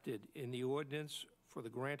accepted in the ordinance for the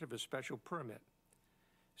grant of a special permit.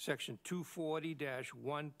 Section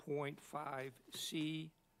 240-1.5C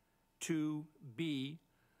 2B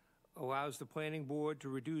allows the Planning Board to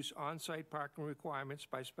reduce on-site parking requirements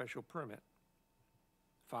by special permit.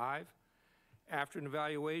 5, after an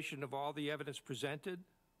evaluation of all the evidence presented,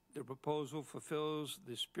 the proposal fulfills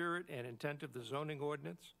the spirit and intent of the zoning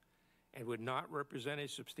ordinance and would not represent a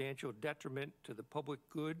substantial detriment to the public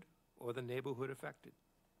good or the neighborhood affected.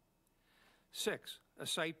 6, a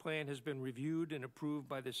site plan has been reviewed and approved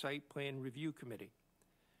by the Site Plan Review Committee.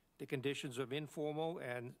 The conditions of informal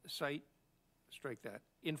and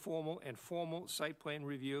formal site plan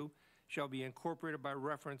review shall be incorporated by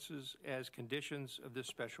references as conditions of this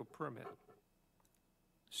special permit.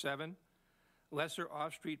 7, lesser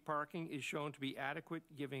off-street parking is shown to be adequate,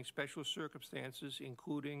 giving special circumstances,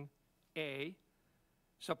 including A,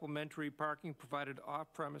 supplementary parking provided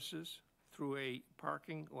off-premises through a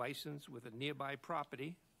parking license with a nearby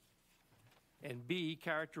property, and B,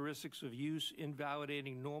 characteristics of use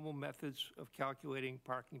invalidating normal methods of calculating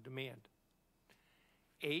parking demand.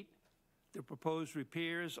 8, the proposed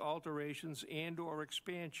repairs, alterations, and/or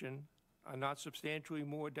expansion are not substantially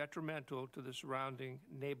more detrimental to the surrounding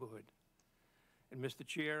neighborhood. And Mr.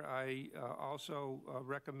 Chair, I also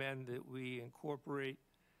recommend that we incorporate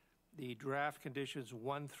the draft conditions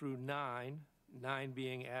 1 through 9, 9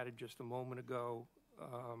 being added just a moment ago,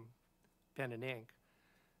 pen and ink,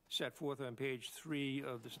 set forth on page 3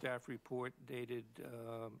 of the staff report dated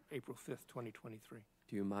April 5th, 2023.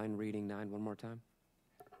 Do you mind reading 9 one more time?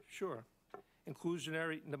 Sure.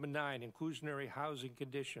 Number 9, inclusionary housing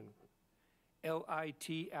condition.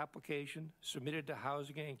 LIT application submitted to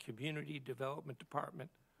Housing and Community Development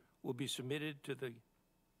Department will be submitted to the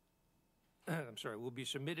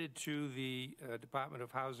Department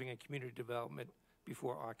of Housing and Community Development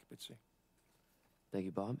before occupancy. Thank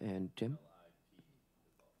you, Bob. And Jim?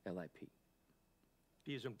 LIP.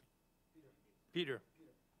 P as in Peter.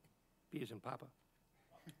 P as in Papa.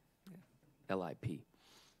 LIP.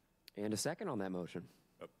 And a second on that motion.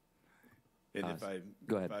 And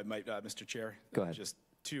go ahead. if I might, Mr. Chair. Go ahead. Just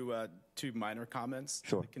two minor comments.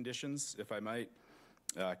 Sure. To the conditions, if I might.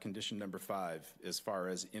 Condition number 5, as far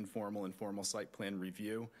as informal and formal site plan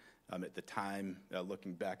review, at the time,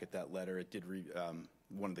 looking back at that letter, it did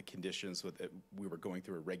one of the conditions with it, we were going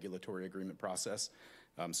through a regulatory agreement process.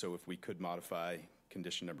 So if we could modify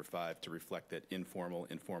condition number 5 to reflect that informal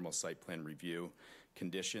and formal site plan review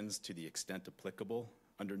conditions, to the extent applicable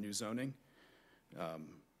under new zoning,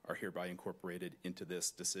 are hereby incorporated into this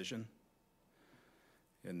decision.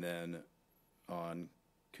 And then on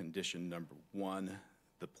condition number 1,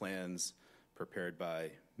 the plans prepared by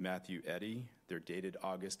Matthew Eddy, they're dated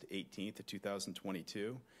August 18th of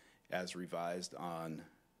 2022, as revised on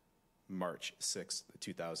March 6th,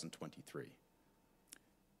 2023.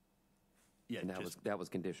 Yeah, And that was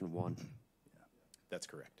condition 1. That's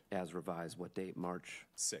correct. As revised, what date? March?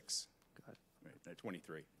 6. Got it. Right,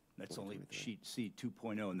 23. That's only sheet C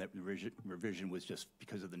 2.0, and that revision was just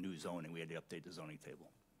because of the new zoning. We had to update the zoning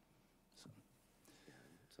table.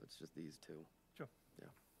 So it's just these two. Sure. Yeah.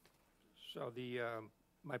 So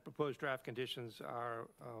my proposed draft conditions are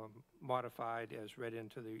modified as read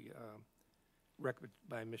into the record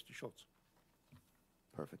by Mr. Schultz.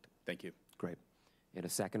 Perfect. Thank you. Great. And a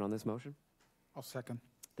second on this motion? I'll second.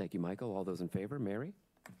 Thank you, Michael. All those in favor? Mary?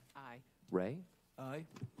 Aye. Ray? Aye.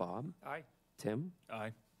 Bob? Aye. Tim?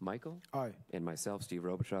 Aye. Michael? Aye. And myself, Steve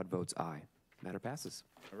Robichaud, votes aye. Matter passes.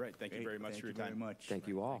 All right. Thank you very much for your time. Thank you very much. Thank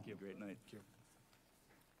you all. Thank you. Great night.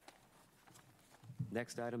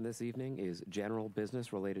 Next item this evening is general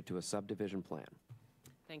business related to a subdivision plan.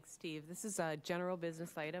 Thanks, Steve. This is a general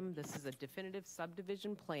business item. This is a definitive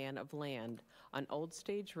subdivision plan of land on Old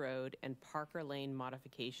Stage Road and Parker Lane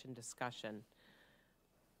modification discussion.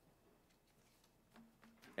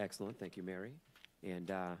 Excellent. Thank you, Mary.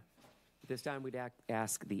 And this time we'd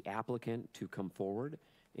ask the applicant to come forward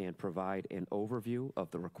and provide an overview of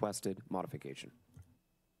the requested modification.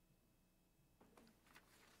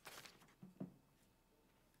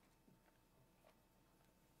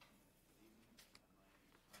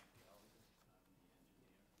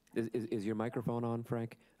 Is your microphone on,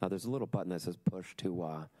 Frank? There's a little button that says push to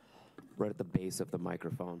right at the base of the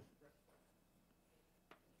microphone.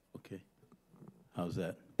 Okay. How's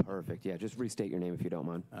that? Perfect. Yeah, just restate your name if you don't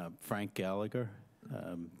mind. Frank Gallagher,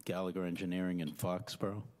 Gallagher Engineering in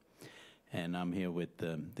Foxborough. And I'm here with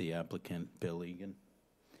the applicant, Bill Egan.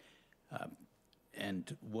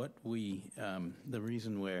 And what the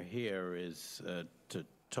reason we're here is to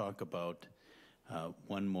talk about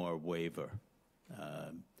one more waiver.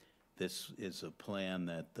 This is a plan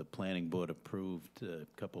that the planning board approved a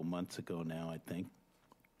couple months ago now, I think.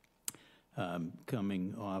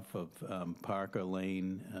 Coming off of Parker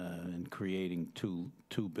Lane and creating two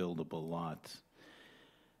buildable lots.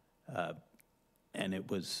 And it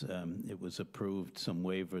was approved, some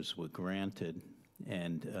waivers were granted,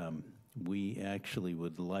 and we actually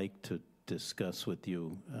would like to discuss with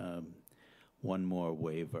you one more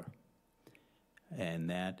waiver. And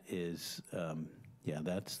that is, yeah,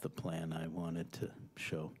 that's the plan I wanted to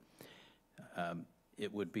show.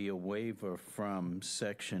 It would be a waiver from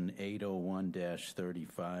Section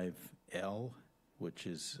 801-35L, which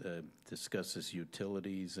is discusses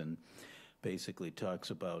utilities and basically talks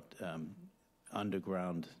about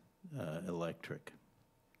underground electric.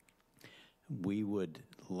 We would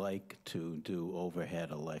like to do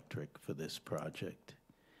overhead electric for this project.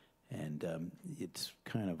 And it's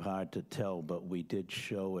kind of hard to tell, but we did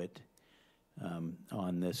show it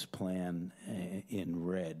on this plan in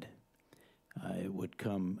red. It would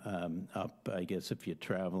come up, I guess, if you're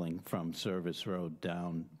traveling from Service Road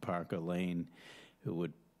down Parker Lane, it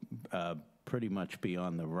would pretty much be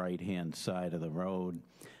on the right-hand side of the road.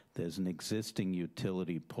 There's an existing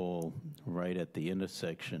utility pole right at the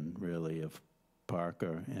intersection, really, of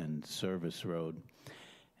Parker and Service Road.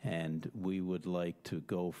 And we would like to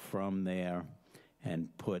go from there and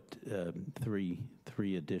put three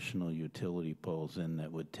additional utility poles in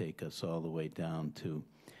that would take us all the way down to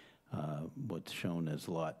what's shown as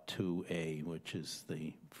Lot 2A, which is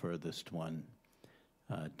the furthest one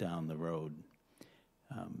down the road.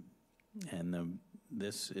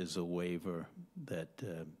 This is a waiver that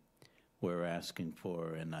we're asking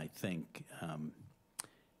for, and I think, I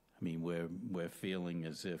mean, we're feeling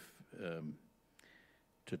as if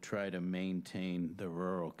to try to maintain the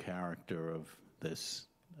rural character of this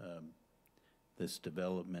this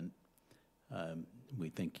development. We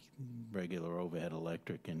think regular overhead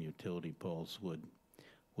electric and utility poles would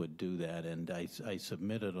do that. And I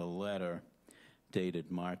submitted a letter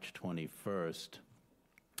dated March 21st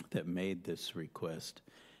that made this request.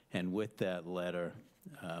 And with that letter,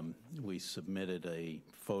 we submitted a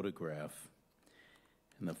photograph.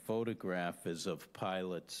 And the photograph is of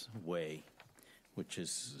Pilot's Way, which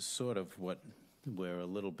is sort of what we're a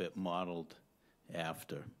little bit modeled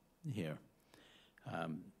after here.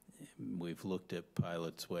 We've looked at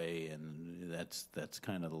Pilot's Way, and that's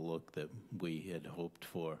kind of the look that we had hoped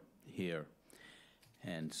for here.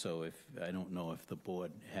 And so I don't know if the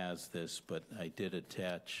board has this, but I did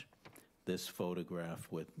attach this photograph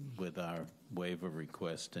with our waiver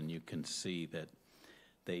request, and you can see that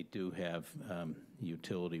they do have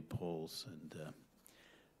utility poles, and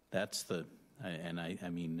that's the, and I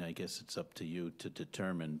mean, I guess it's up to you to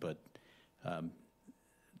determine, but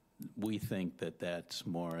we think that that's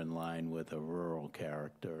more in line with a rural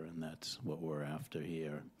character, and that's what we're after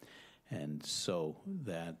here. And so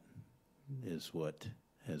that is what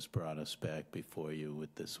has brought us back before you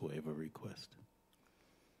with this waiver request.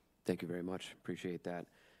 Thank you very much. Appreciate that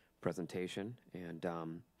presentation. And,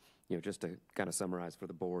 you know, just to kind of summarize for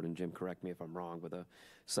the board, and Jim, correct me if I'm wrong, with a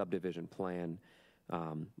subdivision plan,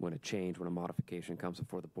 when a modification comes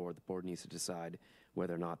before the board needs to decide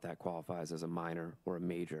whether or not that qualifies as a minor or a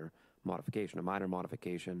major modification. A minor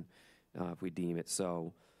modification, if we deem it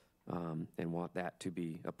so, and want that to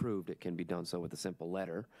be approved, it can be done so with a simple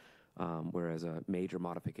letter, whereas a major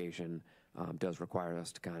modification does require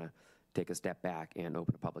us to kind of take a step back and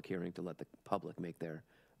open a public hearing to let the public make their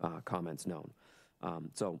comments known.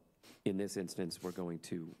 So in this instance, we're going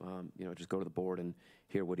to you know, just go to the board and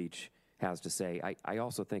hear what each has to say. I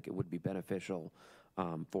also think it would be beneficial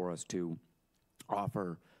for us to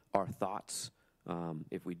offer our thoughts,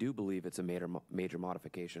 if we do believe it's a major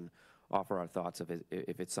modification, offer our thoughts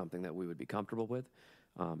if it's something that we would be comfortable with,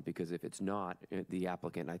 because if it's not, the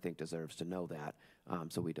applicant, I think, deserves to know that,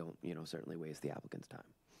 so we don't, you know, certainly waste the applicant's time.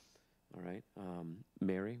 All right.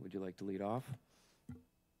 Mary, would you like to lead off?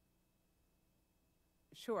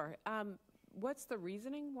 Sure. What's the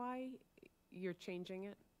reasoning why you're changing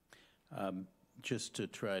it? Just to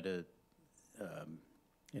try to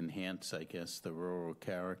enhance, I guess, the rural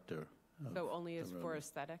character. So only as for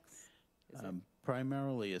aesthetics?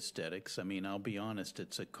 Primarily aesthetics. I mean, I'll be honest,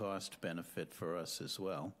 it's a cost benefit for us as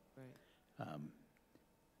well. Right.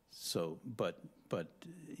 So, but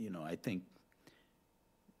you know, I think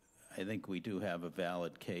we do have a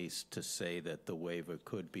valid case to say that the waiver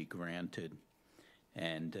could be granted,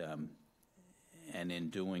 and in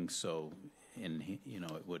doing so, you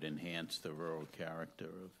know, it would enhance the rural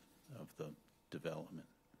character of the development.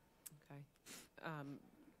 Okay.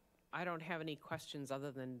 I don't have any questions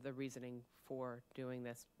other than the reasoning for doing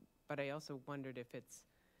this, but I also wondered if it's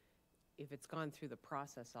gone through the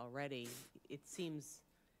process already. It seems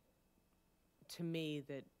to me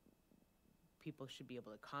that people should be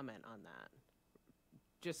able to comment on that.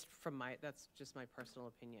 That's just my personal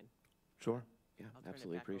opinion. Sure. Yeah,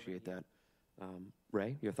 absolutely appreciate that.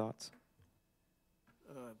 Ray, your thoughts?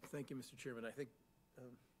 Thank you, Mr. Chairman. I think,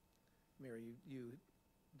 Mary, you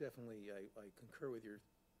definitely, I concur with your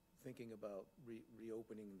thinking about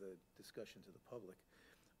reopening the discussion to the public.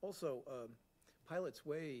 Also, Pilot's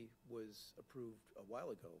Way was approved a while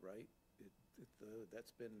ago, right?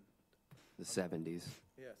 That's been... The 70s.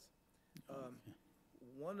 Yes.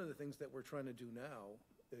 One of the things that we're trying to do now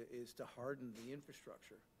is to harden the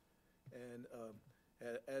infrastructure. And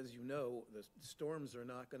as you know, the storms are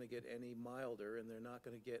not going to get any milder, and they're not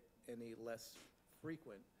going to get any less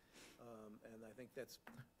frequent. And I think that's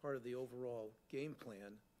part of the overall game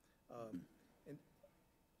plan. And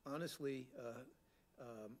honestly,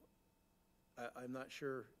 I'm not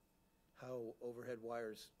sure how overhead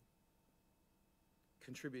wires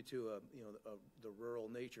contribute to the rural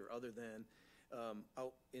nature, other than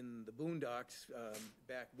out in the boondocks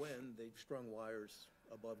back when they've strung wires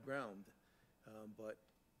above ground. But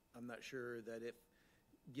I'm not sure that if,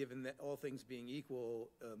 given that all things being equal,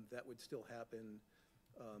 that would still happen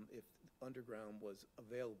if underground was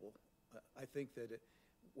available. I think that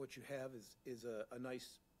what you have is a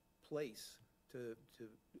nice place for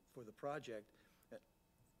the project.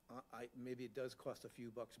 Maybe it does cost a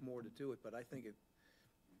few bucks more to do it, but I think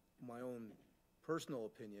my own personal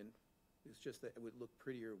opinion is just that it would look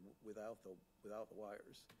prettier without the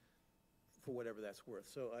wires, for whatever that's worth.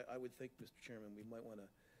 So I would think, Mr. Chairman, we might want to,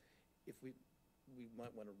 we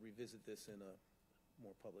might want to revisit this in a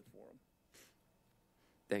more public forum.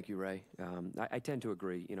 Thank you, Ray. I tend to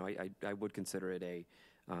agree. I would consider it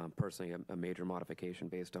personally a major modification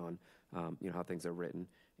based on how things are written,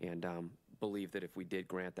 and believe that if we did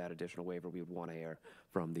grant that additional waiver, we would want to hear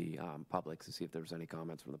from the public to see if there was any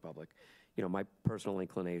comments from the public. My personal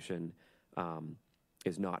inclination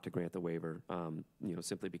is not to grant the waiver,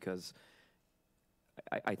 simply because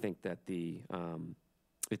I think that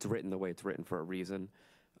it's written the way it's written for a reason.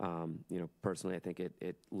 Personally, I think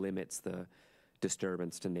it limits the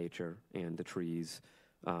disturbance to nature and the trees.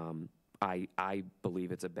 I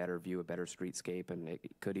believe it's a better view, a better streetscape, and it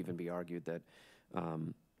could even be argued that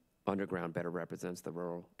underground better represents the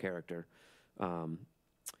rural character. And,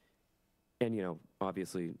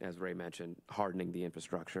 obviously, as Ray mentioned, hardening the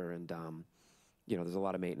infrastructure, and, there's a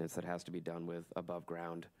lot of maintenance that has to be done with above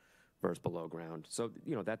ground versus below ground. So,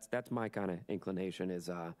 that's my kind of inclination, is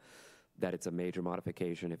that it's a major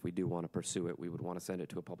modification. If we do want to pursue it, we would want to send it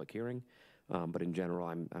to a public hearing. But in general,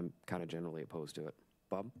 I'm kind of generally opposed to it.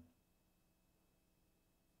 Bob?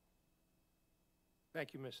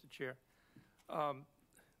 Thank you, Mr. Chair.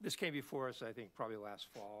 This came before us, I think, probably last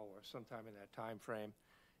fall or sometime in that time frame.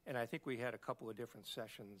 And I think we had a couple of different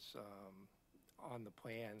sessions on the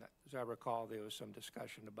plan. As I recall, there was some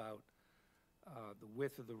discussion about the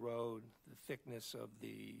width of the road, the thickness of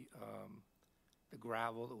the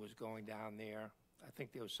gravel that was going down there. I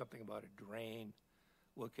think there was something about a drain,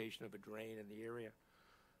 location of a drain in the area.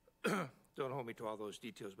 Don't hold me to all those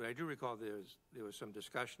details, but I do recall there was some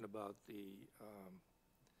discussion about the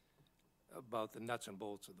nuts and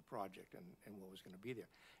bolts of the project and what was going to be there.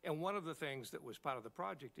 And one of the things that was part of the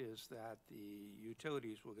project is that the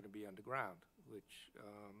utilities were going to be underground, which,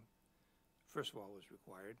 first of all, was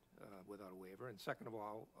required without a waiver. And second of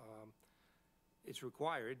all, it's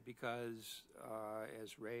required because,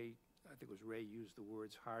 as Ray, I think it was Ray, used the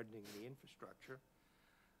words hardening the infrastructure.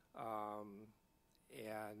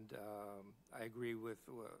 And I agree with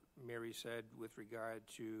what Mary said with regard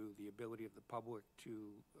to the ability of the public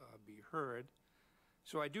to be heard.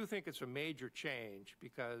 So I do think it's a major change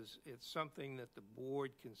because it's something that the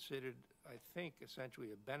board considered, I think,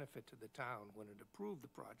 essentially a benefit to the town when it approved the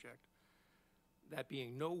project, that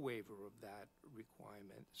being no waiver of that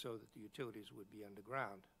requirement so that the utilities would be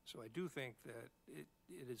underground. So I do think that it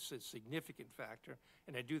is a significant factor,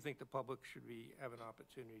 and I do think the public should have an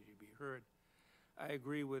opportunity to be heard. I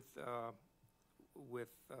agree with I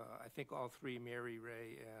think all three, Mary,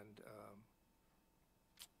 Ray,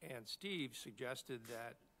 and Steve, suggested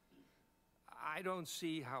that I don't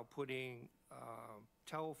see how putting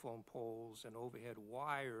telephone poles and overhead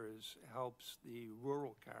wires helps the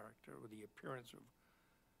rural character or the appearance of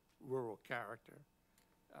rural character.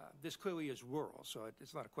 This clearly is rural, so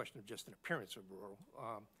it's not a question of just an appearance of rural.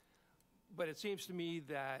 But it seems to me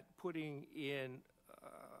that putting in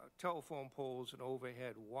telephone poles and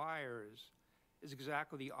overhead wires is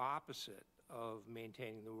exactly the opposite of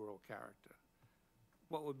maintaining the rural character.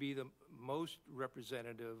 What would be the most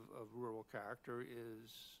representative of rural character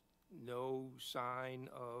is no sign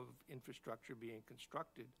of infrastructure being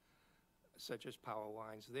constructed, such as power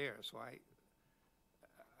lines there. So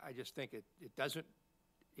I just think it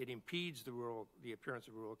impedes the appearance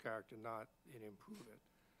of rural character, not it improve it.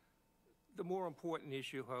 The more important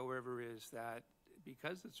issue, however, is that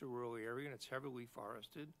because it's a rural area and it's heavily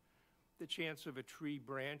forested, the chance of a tree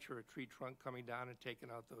branch or a tree trunk coming down and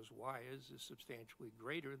taking out those wires is substantially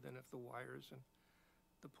greater than if the wires and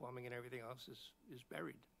the plumbing and everything else is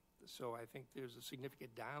buried. So I think there's a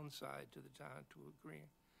significant downside to the town to agreeing.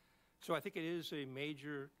 So I think it is a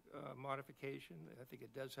major modification. I think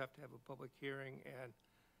it does have to have a public hearing, and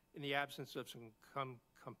in the absence of some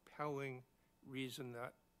compelling reason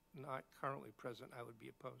that not currently present, I would be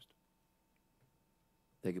opposed.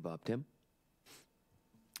 Thank you, Bob. Tim?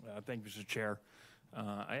 Thank you, Mr. Chair.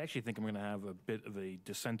 I actually think I'm going to have a bit of a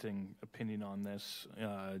dissenting opinion on this,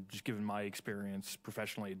 just given my experience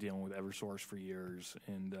professionally dealing with Eversource for years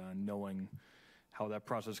and knowing how that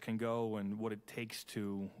process can go and what it takes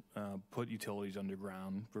to put utilities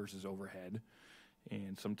underground versus overhead.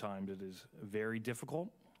 And sometimes it is very difficult.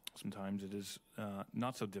 Sometimes it is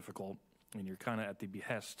not so difficult. And you're kind of at the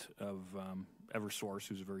behest of Eversource,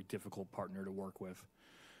 who's a very difficult partner to work with,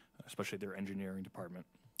 especially their engineering department.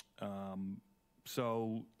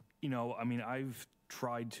 So, you know, I mean, I've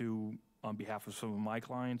tried to, on behalf of some of my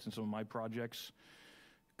clients and some of my projects,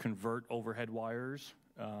 convert overhead wires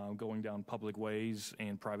going down public ways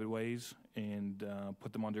and private ways and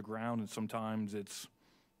put them underground. And sometimes it's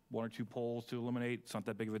 1 or 2 poles to eliminate. It's not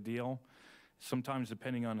that big of a deal. Sometimes,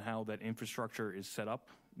 depending on how that infrastructure is set up,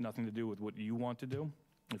 nothing to do with what you want to do.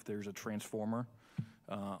 If there's a transformer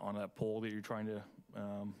on that pole that you're trying to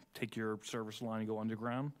take your service line and go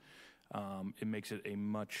underground, it makes it a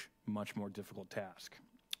much, much more difficult task.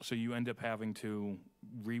 So you end up having to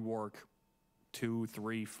rework 2,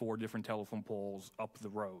 3, 4 different telephone poles up the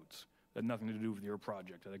roads. That had nothing to do with your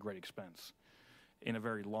project at a great expense in a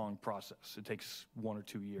very long process. It takes 1 or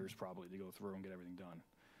 2 years probably to go through and get everything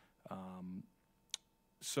done.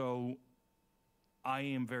 So I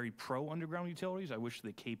am very pro underground utilities. I wish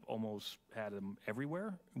the Cape almost had them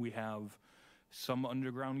everywhere. We have some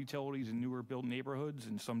underground utilities in newer built neighborhoods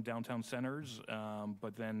and some downtown centers,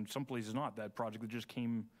 but then some places not. That project that just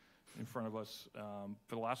came in front of us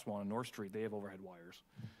for the last one on North Street, they have overhead wires.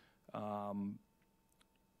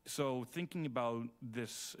 So thinking about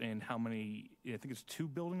this and how many, I think it's 2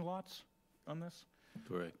 building lots on this?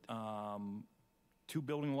 Correct. 2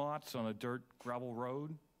 building lots on a dirt gravel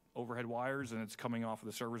road, overhead wires, and it's coming off of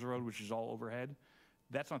the service road, which is all overhead.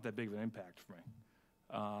 That's not that big of an impact for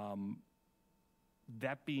me.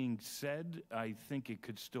 That being said, I think it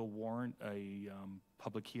could still warrant a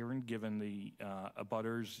public hearing, given the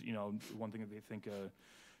abutters. You know, one thing that they think a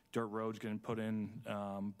dirt road's getting put in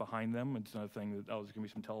behind them. It's another thing that, oh, there's going to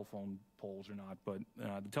be some telephone poles or not. But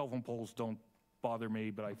the telephone poles don't bother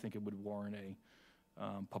me, but I think it would warrant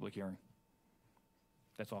a public hearing.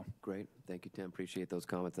 That's all. Great. Thank you, Tim. Appreciate those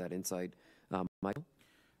comments, that insight. Michael?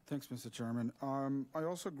 Thanks, Mr. Chairman. I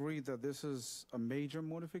also agree that this is a major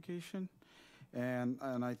modification, and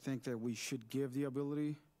I think that we should give the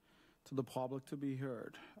ability to the public to be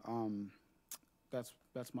heard.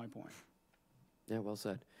 That's my point. Yeah, well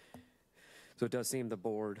said. So it does seem the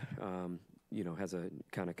board, you know, has a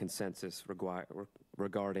kind of consensus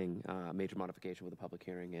regarding major modification with a public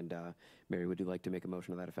hearing. And Mary, would you like to make a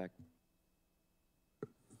motion to that effect?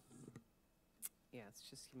 Yes,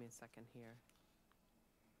 just give me a second here.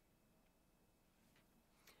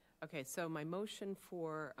 Okay, so my motion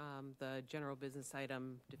for the general business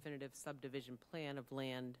item, definitive subdivision plan of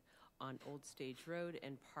land on Old Stage Road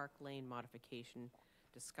and Park Lane modification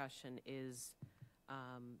discussion is,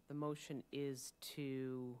 the motion is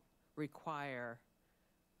to require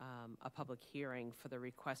a public hearing for the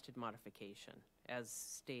requested modification, as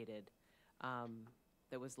stated,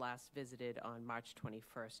 that was last visited on March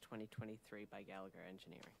 21st, 2023 by Gallagher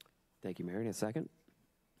Engineering. Thank you, Mary. And a second?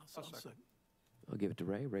 I'll second. I'll give it to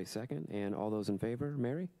Ray. Ray second. And all those in favor?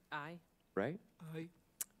 Mary? Aye. Ray? Aye.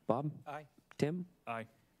 Bob? Aye. Tim? Aye.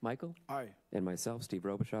 Michael? Aye. And myself, Steve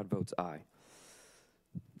Robichaud, votes aye.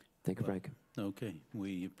 Thank you, Frank. Okay,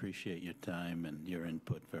 we appreciate your time and your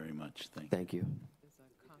input very much. Thank you.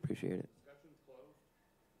 Appreciate it.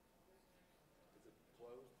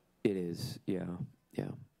 It is, yeah, yeah.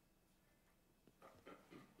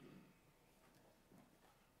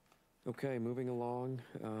 Okay, moving along,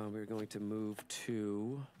 we're going to move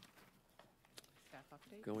to Staff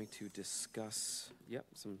updates? going to discuss,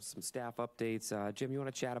 some staff updates. Jim, you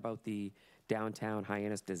want to chat about the downtown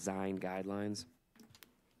Hyannis design guidelines?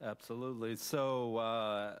 Absolutely.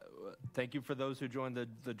 So thank you for those who joined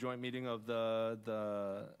the joint meeting of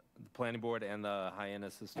the Planning Board and the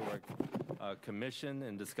Hyannis Historic Commission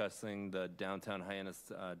in discussing the downtown Hyannis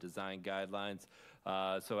design guidelines.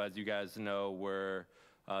 So as you guys know,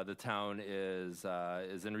 the town is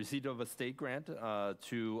in receipt of a state grant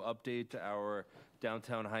to update our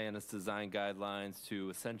downtown Hyannis design guidelines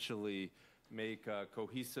to essentially make a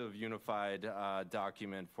cohesive, unified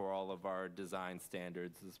document for all of our design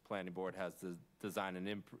standards. This planning board has to design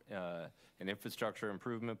an infrastructure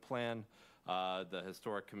improvement plan. The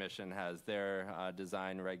Historic Commission has their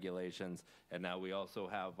design regulations, and now we also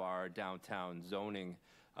have our downtown zoning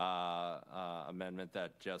amendment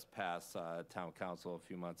that just passed town council a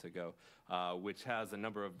few months ago, which has a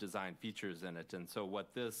number of design features in it. And so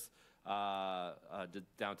what this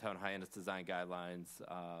Downtown Hyannis Design Guidelines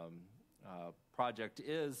project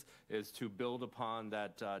is to build upon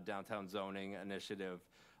that downtown zoning initiative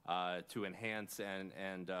to enhance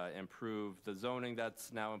and improve the zoning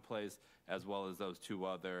that's now in place, as well as those two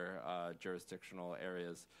other jurisdictional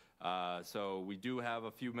areas. So we do have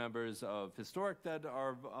a few members of Historic that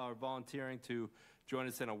are volunteering to join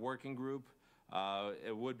us in a working group.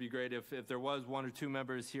 It would be great if there was one or two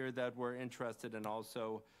members here that were interested in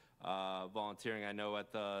also volunteering. I know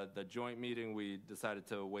at the joint meeting, we decided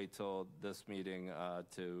to wait till this meeting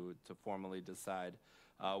to formally decide.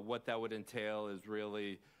 What that would entail is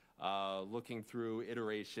really looking through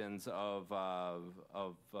iterations of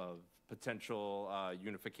potential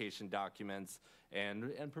unification documents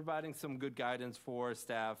and providing some good guidance for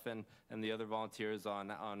staff and the other volunteers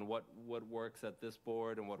on what works at this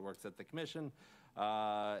board and what works at the commission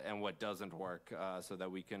and what doesn't work, so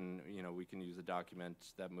that we can use a document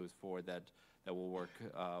that moves forward that will work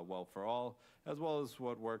well for all, as well as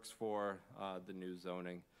what works for the new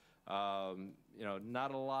zoning.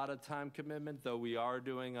 Not a lot of time commitment, though we are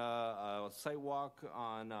doing a site walk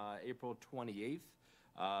on April 28th.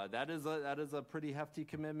 That is a pretty hefty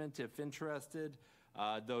commitment if interested,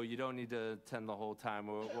 though you don't need to attend the whole time.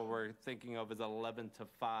 What we're thinking of is 11 to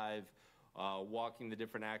 5, walking the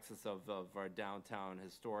different axes of our downtown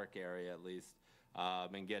historic area at least,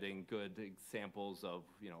 and getting good examples of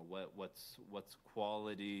what's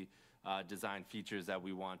quality design features that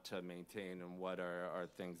we want to maintain and what are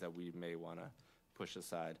things that we may want to push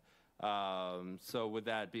aside. So with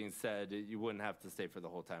that being said, you wouldn't have to stay for the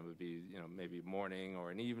whole time. It would be, maybe morning or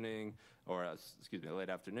an evening or, late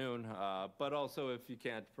afternoon. But also if you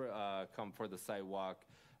can't come for the site walk,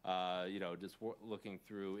 just looking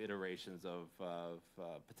through iterations of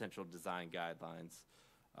potential design guidelines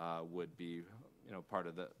would be, part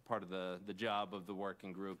of the job of the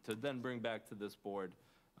working group to then bring back to this board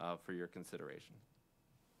for your consideration.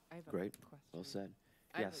 I have a Great. question. Well said.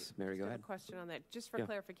 Yes, Mary, go I have ahead. a question on that. Just for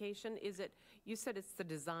clarification, you said it's the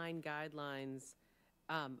design guidelines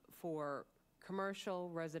for commercial,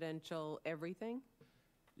 residential, everything?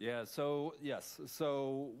 Yeah, so yes.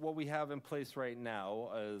 So what we have in place right now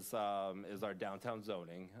is our downtown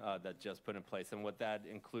zoning that just put in place. And what that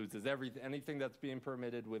includes is anything that's being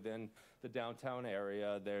permitted within the downtown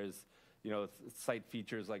area. There's, site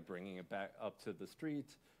features like bringing it back up to the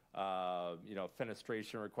street,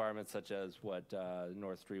 fenestration requirements such as what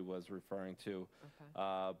North Street was referring to.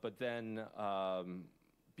 Okay. But then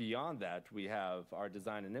beyond that, we have our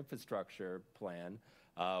design and infrastructure plan,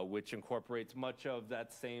 which incorporates much of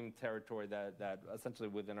that same territory that essentially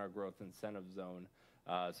within our growth incentive zone.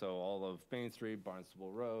 So all of Main Street,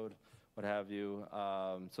 Barnstable Road, what have you.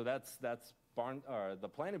 So that's the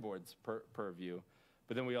planning board's purview.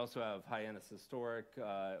 But then we also have Hyannis Historic,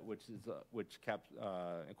 which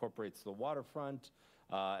incorporates the waterfront,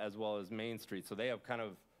 as well as Main Street. So they have kind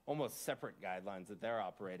of almost separate guidelines that they're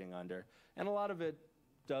operating under. And a lot of it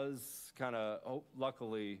does kind of,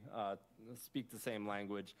 luckily, speak the same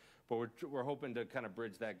language. But we're hoping to kind of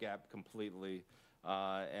bridge that gap completely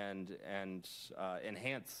and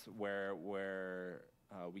enhance where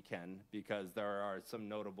we can, because there are some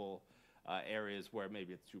notable areas where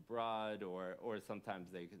maybe it's too broad or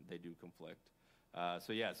sometimes they do conflict.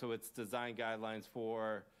 So it's design guidelines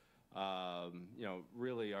for,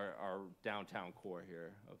 really our downtown core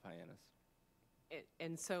here of Hyannis.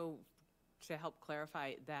 And so, to help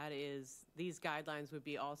clarify, these guidelines would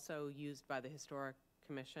be also used by the Historic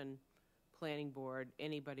Commission, Planning Board,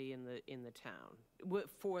 anybody in the town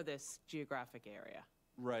for this geographic area.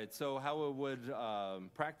 Right. So how it would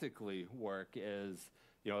practically work is,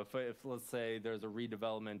 if let's say there's a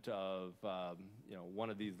redevelopment of, one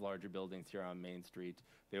of these larger buildings here on Main Street,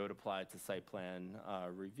 they would apply to site plan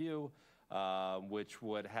review, which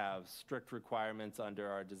would have strict requirements under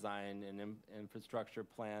our design and infrastructure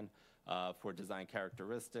plan for design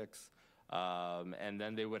characteristics. And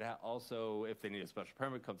then they would also, if they need a special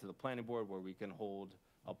permit, come to the planning board where we can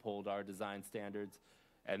uphold our design standards.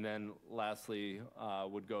 And then lastly,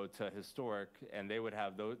 would go to Historic, and they would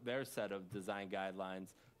have their set of design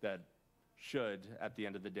guidelines that should, at the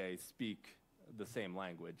end of the day, speak the same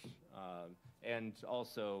language, and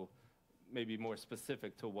also maybe more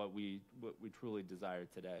specific to what we truly desire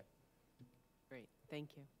today.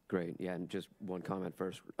 Thank you. Great. Yeah, and just one comment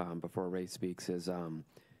first before Ray speaks is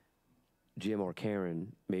Jim or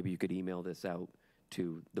Karen, maybe you could email this out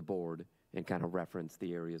to the board and kind of reference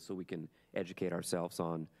the areas so we can educate ourselves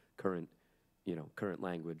on current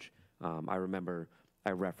language. I remember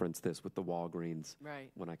I referenced this with the Walgreens Right.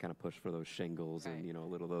 when I kind of pushed for those shingles Right. and, a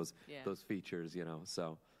little those Yeah. those features,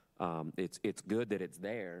 So it's good that it's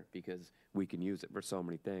there because we can use it for so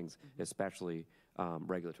many things, especially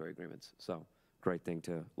regulatory agreements. So great thing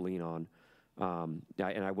to lean on.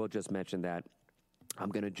 And I will just mention that I'm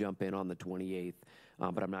going to jump in on the 28th,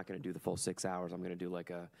 but I'm not going to do the full 6 hours. I'm going to do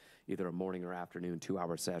like either a morning or afternoon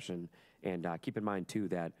 2-hour session. And keep in mind, too,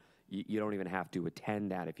 that you don't even have to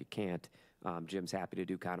attend that if you can't. Jim's happy to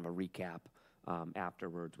do kind of a recap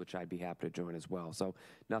afterwards, which I'd be happy to join as well. So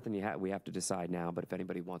nothing we have to decide now, but if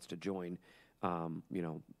anybody wants to join,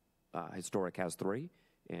 Historic has 3,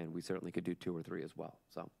 and we certainly could do 2 or 3 as well.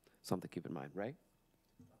 So something to keep in mind, right?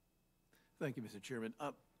 Thank you, Mr. Chairman.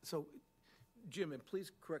 So, Jim, and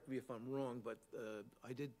please correct me if I'm wrong, but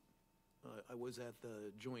I was at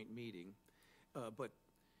the joint meeting. But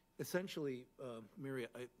essentially, Mary,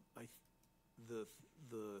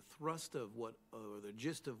 the thrust of what, or the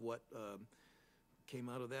gist of what came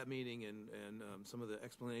out of that meeting and some of the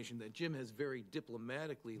explanation that Jim has very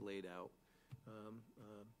diplomatically laid out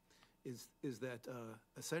is that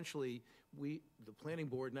essentially the planning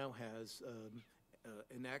board now has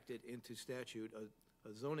enacted into statute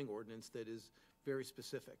a zoning ordinance that is very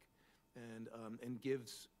specific and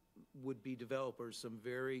gives would-be developers some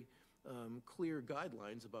very clear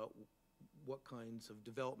guidelines about what kinds of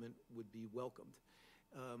development would be welcomed.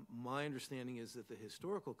 My understanding is that the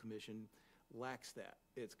Historical Commission lacks that.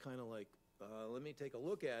 It's kind of like, let me take a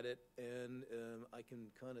look at it, and I can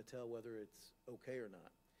kind of tell whether it's okay or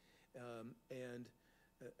not. And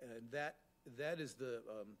that is the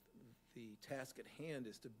task at hand,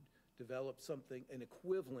 is to develop something, an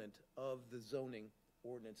equivalent of the zoning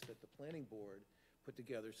ordinance that the planning board put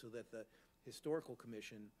together, so that the Historical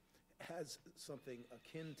Commission has something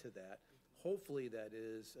akin to that. Hopefully that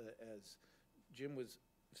is, as Jim was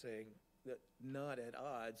saying, that not at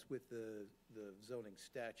odds with the zoning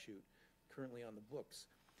statute currently on the books.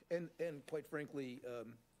 And quite frankly,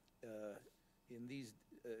 in these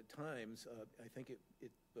times, I think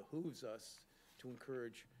it behooves us to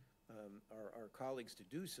encourage our colleagues to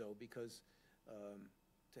do so, because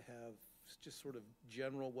to have just sort of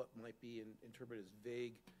general, what might be interpreted as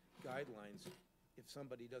vague guidelines, if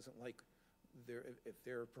somebody doesn't like if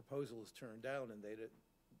their proposal is turned down and they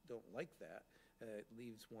don't like that, it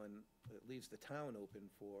leaves the town open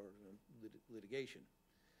for litigation.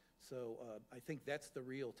 So I think that's the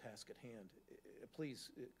real task at hand. Please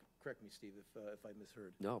correct me, Steve, if I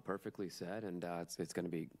misheard. No, perfectly said, and it's going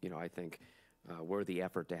to be, I think, worthy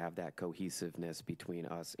effort to have that cohesiveness between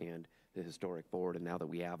us and the historic board. And now that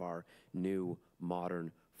we have our new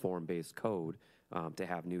modern form-based code, to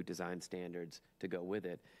have new design standards to go with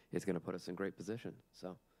it, it's going to put us in great position.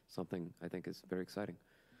 So something I think is very exciting.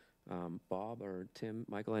 Bob or Tim,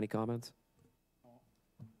 Michael, any comments?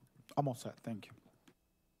 I'm all set, thank you.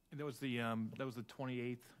 And that was the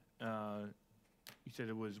 28th. You said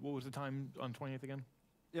it was, what was the time on 28th again?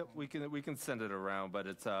 Yep, we can send it around, but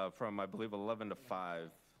it's from, I believe, 11 to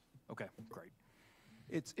 5. Okay, great.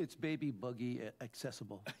 It's baby buggy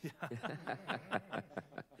accessible.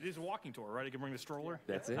 It is a walking tour, right? I can bring the stroller.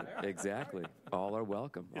 That's it, exactly. All are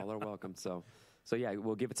welcome, all are welcome. So yeah,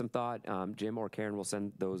 we'll give it some thought. Jim or Karen will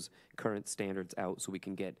send those current standards out so we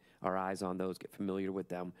can get our eyes on those, get familiar with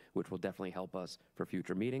them, which will definitely help us for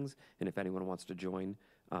future meetings. And if anyone wants to join,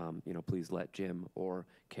 please let Jim or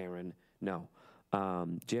Karen know.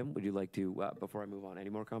 Jim, would you like to, before I move on, any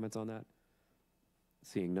more comments on that?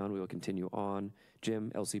 Seeing none, we will continue on.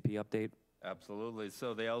 Jim, LCP update? Absolutely.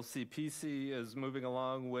 So the LCPC is moving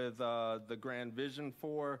along with the grand vision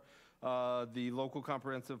for the local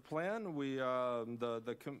comprehensive plan.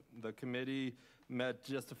 The committee met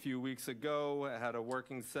just a few weeks ago, had a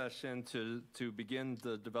working session to begin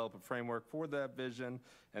to develop a framework for that vision,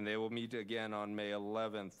 and they will meet again on May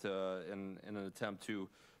 11th in an attempt to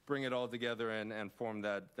bring it all together and form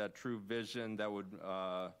that true vision that would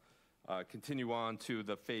continue on to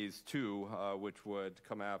the phase 2, which would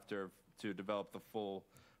come after to develop the full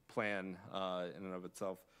plan in and of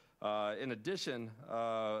itself. In addition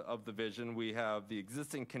of the vision, we have the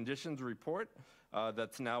existing conditions report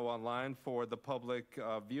that's now online for the public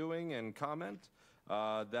viewing and comment.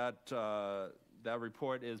 That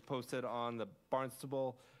report is posted on the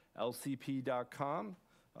Barnstable LCP.com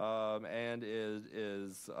and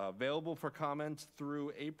is available for comment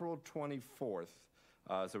through April 24th.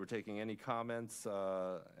 So we're taking any comments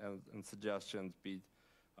and suggestions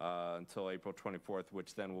until April 24th,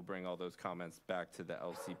 which then will bring all those comments back to the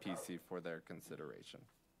LCPC for their consideration.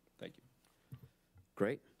 Thank you.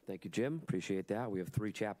 Great. Thank you, Jim. Appreciate that. We have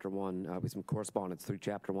Chapter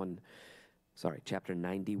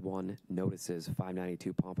 91 notices,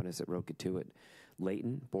 592 Pompanesett Road, Katuitt,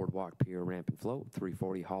 Layton, Boardwalk Pier, Ramp and Float,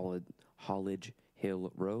 340 Hollidge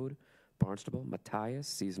Hill Road, Barnstable, Matthias,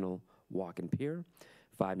 Seasonal Walk and Pier,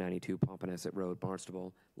 592 Pompanesett Road,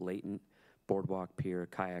 Barnstable, Layton, Boardwalk Pier,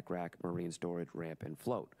 Kayak Rack, Marine Storage, Ramp and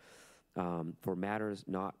Float. For matters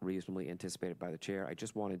not reasonably anticipated by the chair, I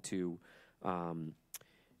just wanted to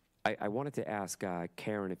I wanted to ask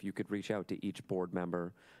Karen if you could reach out to each board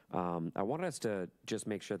member. I wanted us to just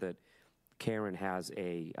make sure that Karen has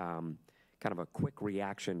a kind of a quick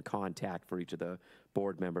reaction contact for each of the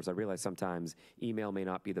board members. I realize sometimes email may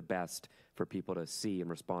not be the best for people to see and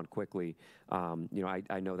respond quickly. You know,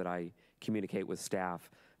 I know that I communicate with staff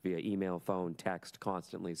via email, phone, text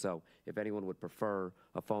constantly. So if anyone would prefer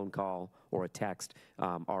a phone call or a text,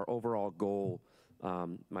 our overall goal,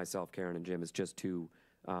 myself, Karen, and Jim, is just to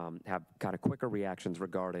have kind of quicker reactions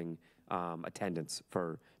regarding attendance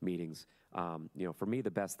for meetings. You know, for me, the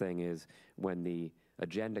best thing is when the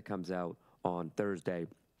agenda comes out on Thursday,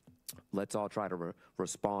 let's all try to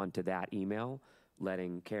respond to that email,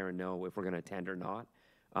 letting Karen know if we're going to attend or not.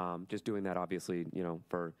 Just doing that, obviously, you know,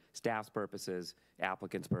 for staff's purposes,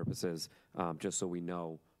 applicants' purposes, just so we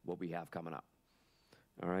know what we have coming up.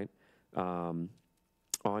 All right.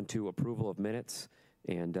 On to approval of minutes,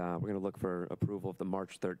 and we're going to look for approval of the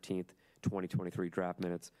March 13th, 2023 draft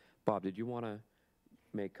minutes. Bob, did you want to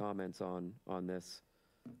make comments on this?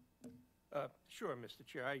 Sure, Mr.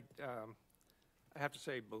 Chair. I have to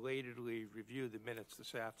say, belatedly reviewed the minutes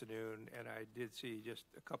this afternoon, and I did see just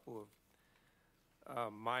a couple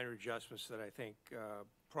of minor adjustments that I think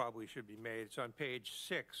probably should be made. It's on page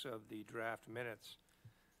 6 of the draft minutes.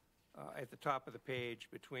 At the top of the page,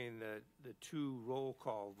 between the two roll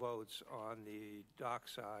call votes on the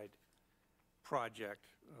dockside project,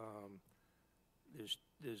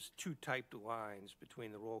 there's two typed lines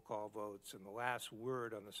between the roll call votes, and the last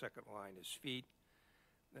word on the second line is feet,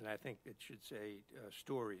 and I think it should say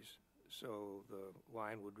stories. So the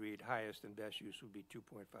line would read, highest and best use would be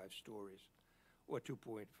 2.5 stories, or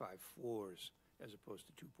 2.5 floors, as opposed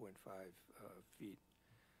to 2.5 feet.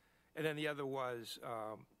 And then the other was,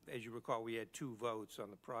 as you recall, we had two votes on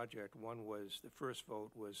the project. One was, the first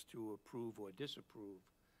vote was to approve or disapprove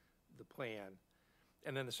the plan.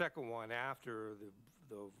 And then the second one, after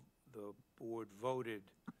the board voted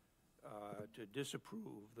to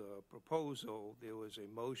disapprove the proposal, there was a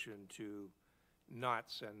motion to not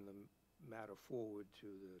send the matter forward to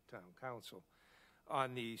the town council.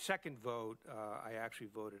 On the second vote, I actually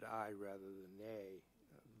voted aye rather than nay,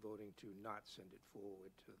 voting to not send it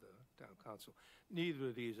forward to the town council. Neither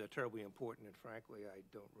of these are terribly important, and frankly, I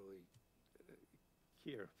don't really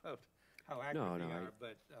care about how accurate they are,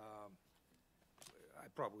 but I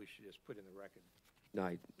probably should just put in the record.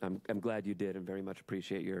 No, I'm glad you did, and very much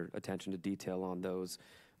appreciate your attention to detail on those.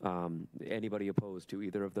 Anybody opposed to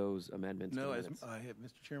either of those amendments? No,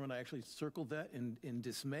 Mr. Chairman, I actually circled that in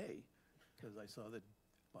dismay, because I saw that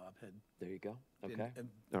Bob had. There you go. Okay.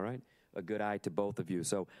 All right. A good eye to both of you.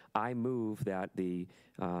 So I move that the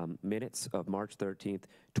minutes of March 13th,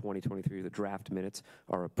 2023, the draft minutes,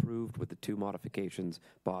 are approved with the two modifications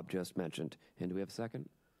Bob just mentioned. And do we have a second?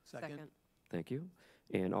 Second. Thank you.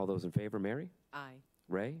 And all those in favor, Mary? Aye.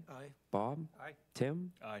 Ray? Aye. Bob? Aye.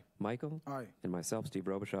 Tim? Aye. Michael? Aye. And myself, Steve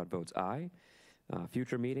Robichaud, votes aye.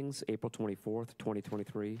 Future meetings, April 24th,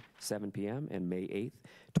 2023, 7 p.m., and May 8th,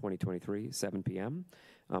 2023, 7 p.m.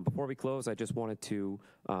 Before we close, I just wanted to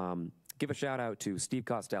give a shout out to Steve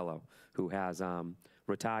Costello, who has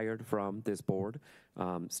retired from this board.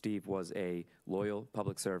 Steve was a loyal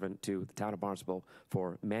public servant to the town of Barnstable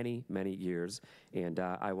for many, many years. And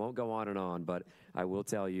I won't go on and on, but I will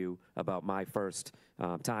tell you about my first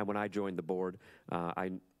time when I joined the board.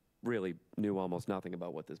 I really knew almost nothing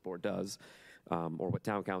about what this board does. Or what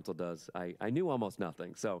town council does. I knew almost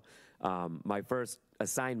nothing. So my first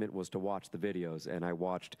assignment was to watch the videos, and I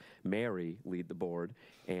watched Mary lead the board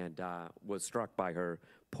and was struck by her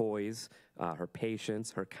poise, her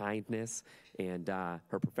patience, her kindness, and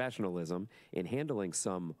her professionalism in handling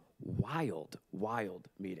some wild, wild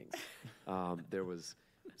meetings. There was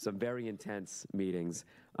some very intense meetings.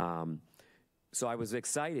 So I was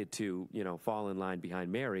excited to, fall in line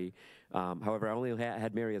behind Mary. However, I only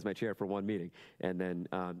had Mary as my chair for one meeting. And then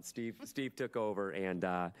Steve took over, and,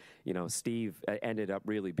 Steve ended up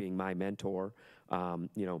really being my mentor.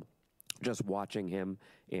 just watching him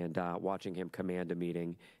and watching him command a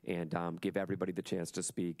meeting and give everybody the chance to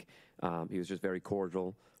speak. He was just very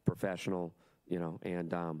cordial, professional, you know,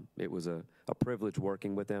 and it was a privilege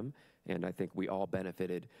working with him, and I think we all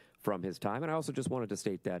benefited from his time. And I also just wanted to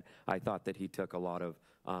state that I thought that he took a lot of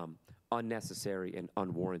unnecessary and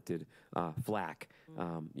unwarranted flack,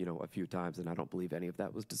 you know, a few times, and I don't believe any of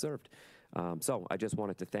that was deserved. So I just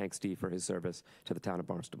wanted to thank Steve for his service to the town of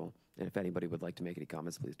Barnstable, and if anybody would like to make any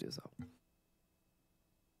comments, please do so.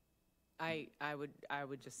 I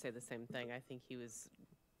would just say the same thing. I think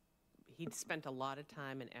he'd spent a lot of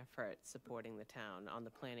time and effort supporting the town on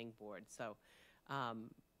the planning board. So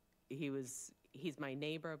he's my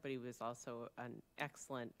neighbor, but he was also an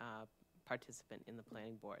excellent participant in the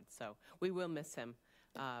planning board. So we will miss him,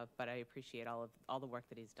 but I appreciate all the work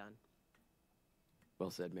that he's done.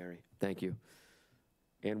 Well said, Mary. Thank you.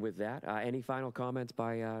 And with that, any final comments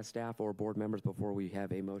by staff or board members before we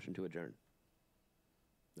have a motion to adjourn?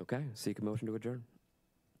 Okay, seek a motion to adjourn.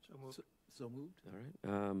 So moved. So moved.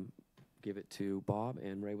 All right. Give it to Bob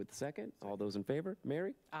and Ray with the second. All those in favor?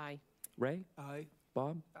 Mary? Aye. Ray? Aye.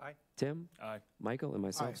 Bob? Aye. Tim? Aye. Michael? And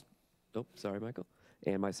myself? Aye. Oh, sorry, Michael.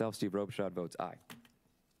 And myself, Steve Robichaud, votes aye.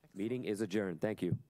 Meeting is adjourned. Thank you.